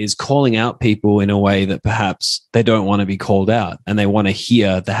guy is calling out people in a way that perhaps they don't want to be called out, and they want to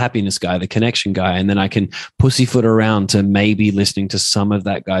hear the happiness guy, the connection guy. And then I can pussyfoot around to maybe listening to some of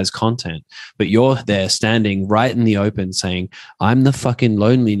that guy's content. But you're there standing right in the open saying, I'm the fucking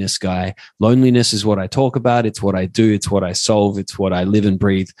loneliness guy. Loneliness is what I talk about. It's what I do. It's what I solve. It's what I live and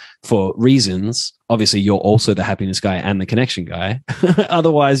breathe for reasons. Obviously, you're also the happiness guy and the connection guy.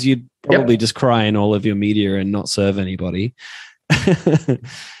 Otherwise, you'd probably just cry in all of your media and not serve anybody.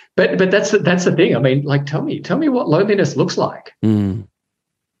 But that's the thing. I mean, like, tell me what loneliness looks like. And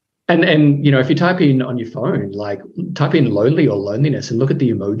you know, if you type in on your phone, like type in lonely or loneliness and look at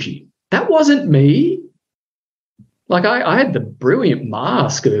the emoji. That wasn't me. Like I had the brilliant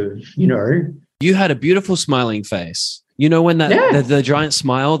mask of, you know. You had a beautiful smiling face. You know when that the giant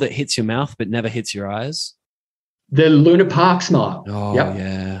smile that hits your mouth but never hits your eyes? The Luna Park smile. Oh,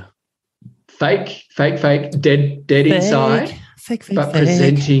 yeah. Fake, dead inside. Fake. But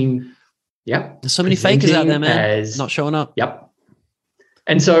presenting, There's so many fakers out there, man. Not showing up.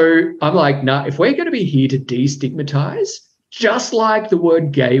 And so I'm like, nah, if we're going to be here to destigmatize, just like the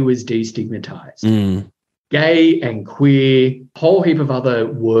word gay was destigmatized, gay and queer, whole heap of other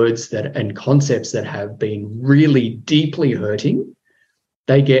words and concepts that have been really deeply hurting,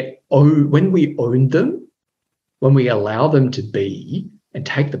 they get, when we own them, when we allow them to be and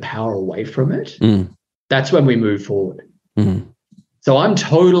take the power away from it, that's when we move forward. So I'm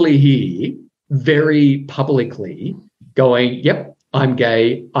totally here, very publicly going, yep, I'm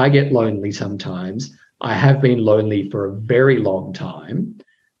gay. I get lonely sometimes. I have been lonely for a very long time.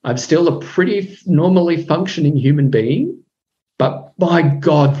 I'm still a pretty normally functioning human being, but my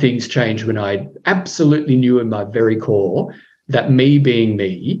God, things changed when I absolutely knew in my very core that me being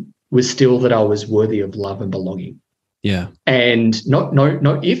me was still that I was worthy of love and belonging. Yeah. And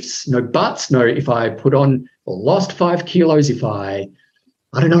no ifs, no buts, no if I put on or lost 5 kilos, if I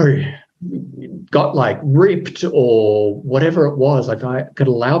don't know, got like ripped or whatever it was, like I could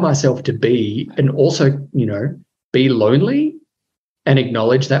allow myself to be and also, you know, be lonely and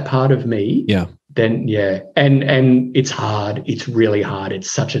acknowledge that part of me. Then and it's hard. It's really hard. It's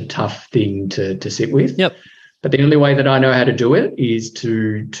such a tough thing to sit with. But the only way that I know how to do it is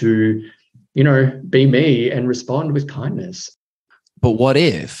to you know, be me and respond with kindness. But what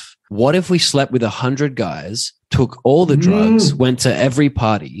if we slept with 100 guys, took all the drugs, went to every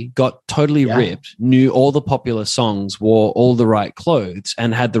party, got totally ripped, knew all the popular songs, wore all the right clothes,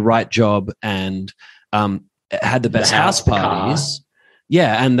 and had the right job and had the best house parties?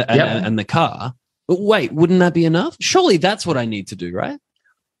 Yeah, and the car. But wait, wouldn't that be enough? Surely that's what I need to do, right?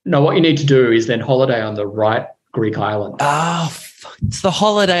 No, what you need to do is then holiday on the right Greek island. Oh, fuck. It's the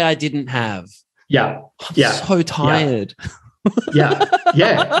holiday I didn't have. I'm so tired.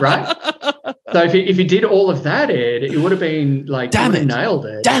 Right? So if you did all of that, Ed, it would have been like, nailed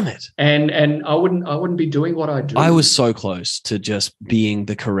it. Damn it. And I wouldn't be doing what I do. I was so close to just being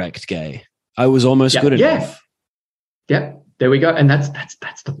the correct gay. I was almost good enough. Yeah. There we go. And that's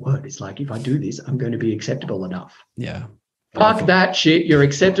the word. It's like, if I do this, I'm going to be acceptable enough. Yeah. Fuck that shit. You're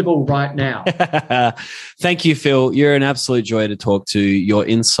acceptable right now. Thank you, Phil. You're an absolute joy to talk to. Your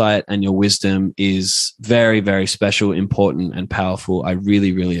insight and your wisdom is very, very special, important, and powerful. I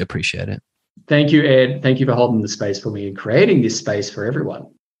really, really appreciate it. Thank you, Ed. Thank you for holding the space for me and creating this space for everyone.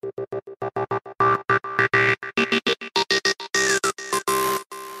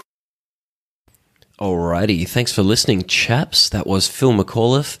 Alrighty, thanks for listening, chaps. That was Phil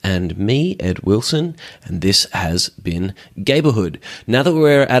McAuliffe and me, Ed Wilson, and this has been Gayborhood. Now that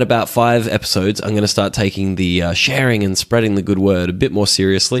we're at about 5 episodes, I'm going to start taking the sharing and spreading the good word a bit more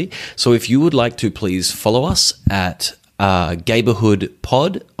seriously. So if you would like to, please follow us at Gayborhood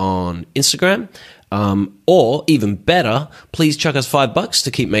Pod on Instagram. Or even better, please chuck us $5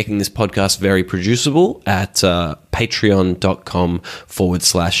 to keep making this podcast very producible at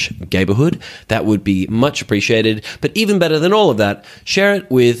patreon.com/Gayborhood. That would be much appreciated. But even better than all of that, share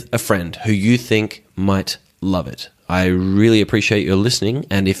it with a friend who you think might love it. I really appreciate your listening.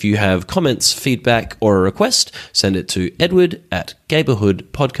 And if you have comments, feedback, or a request, send it to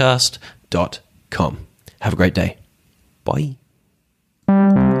edward@gayborhoodpodcast.com. Have a great day. Bye.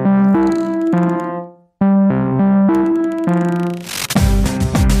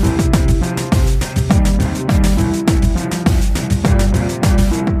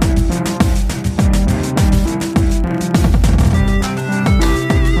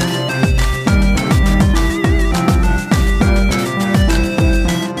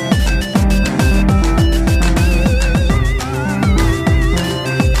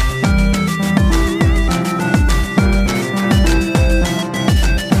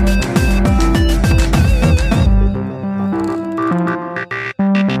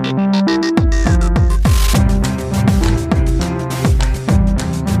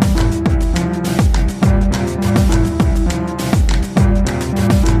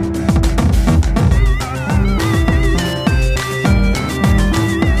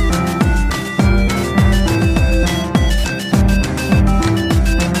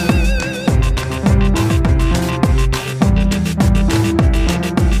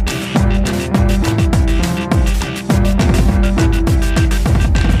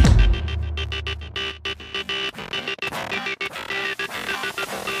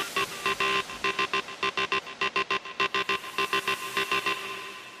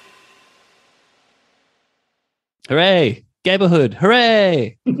 Hooray. Gayborhood.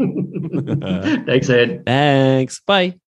 Hooray. Thanks, Ed. Thanks. Bye.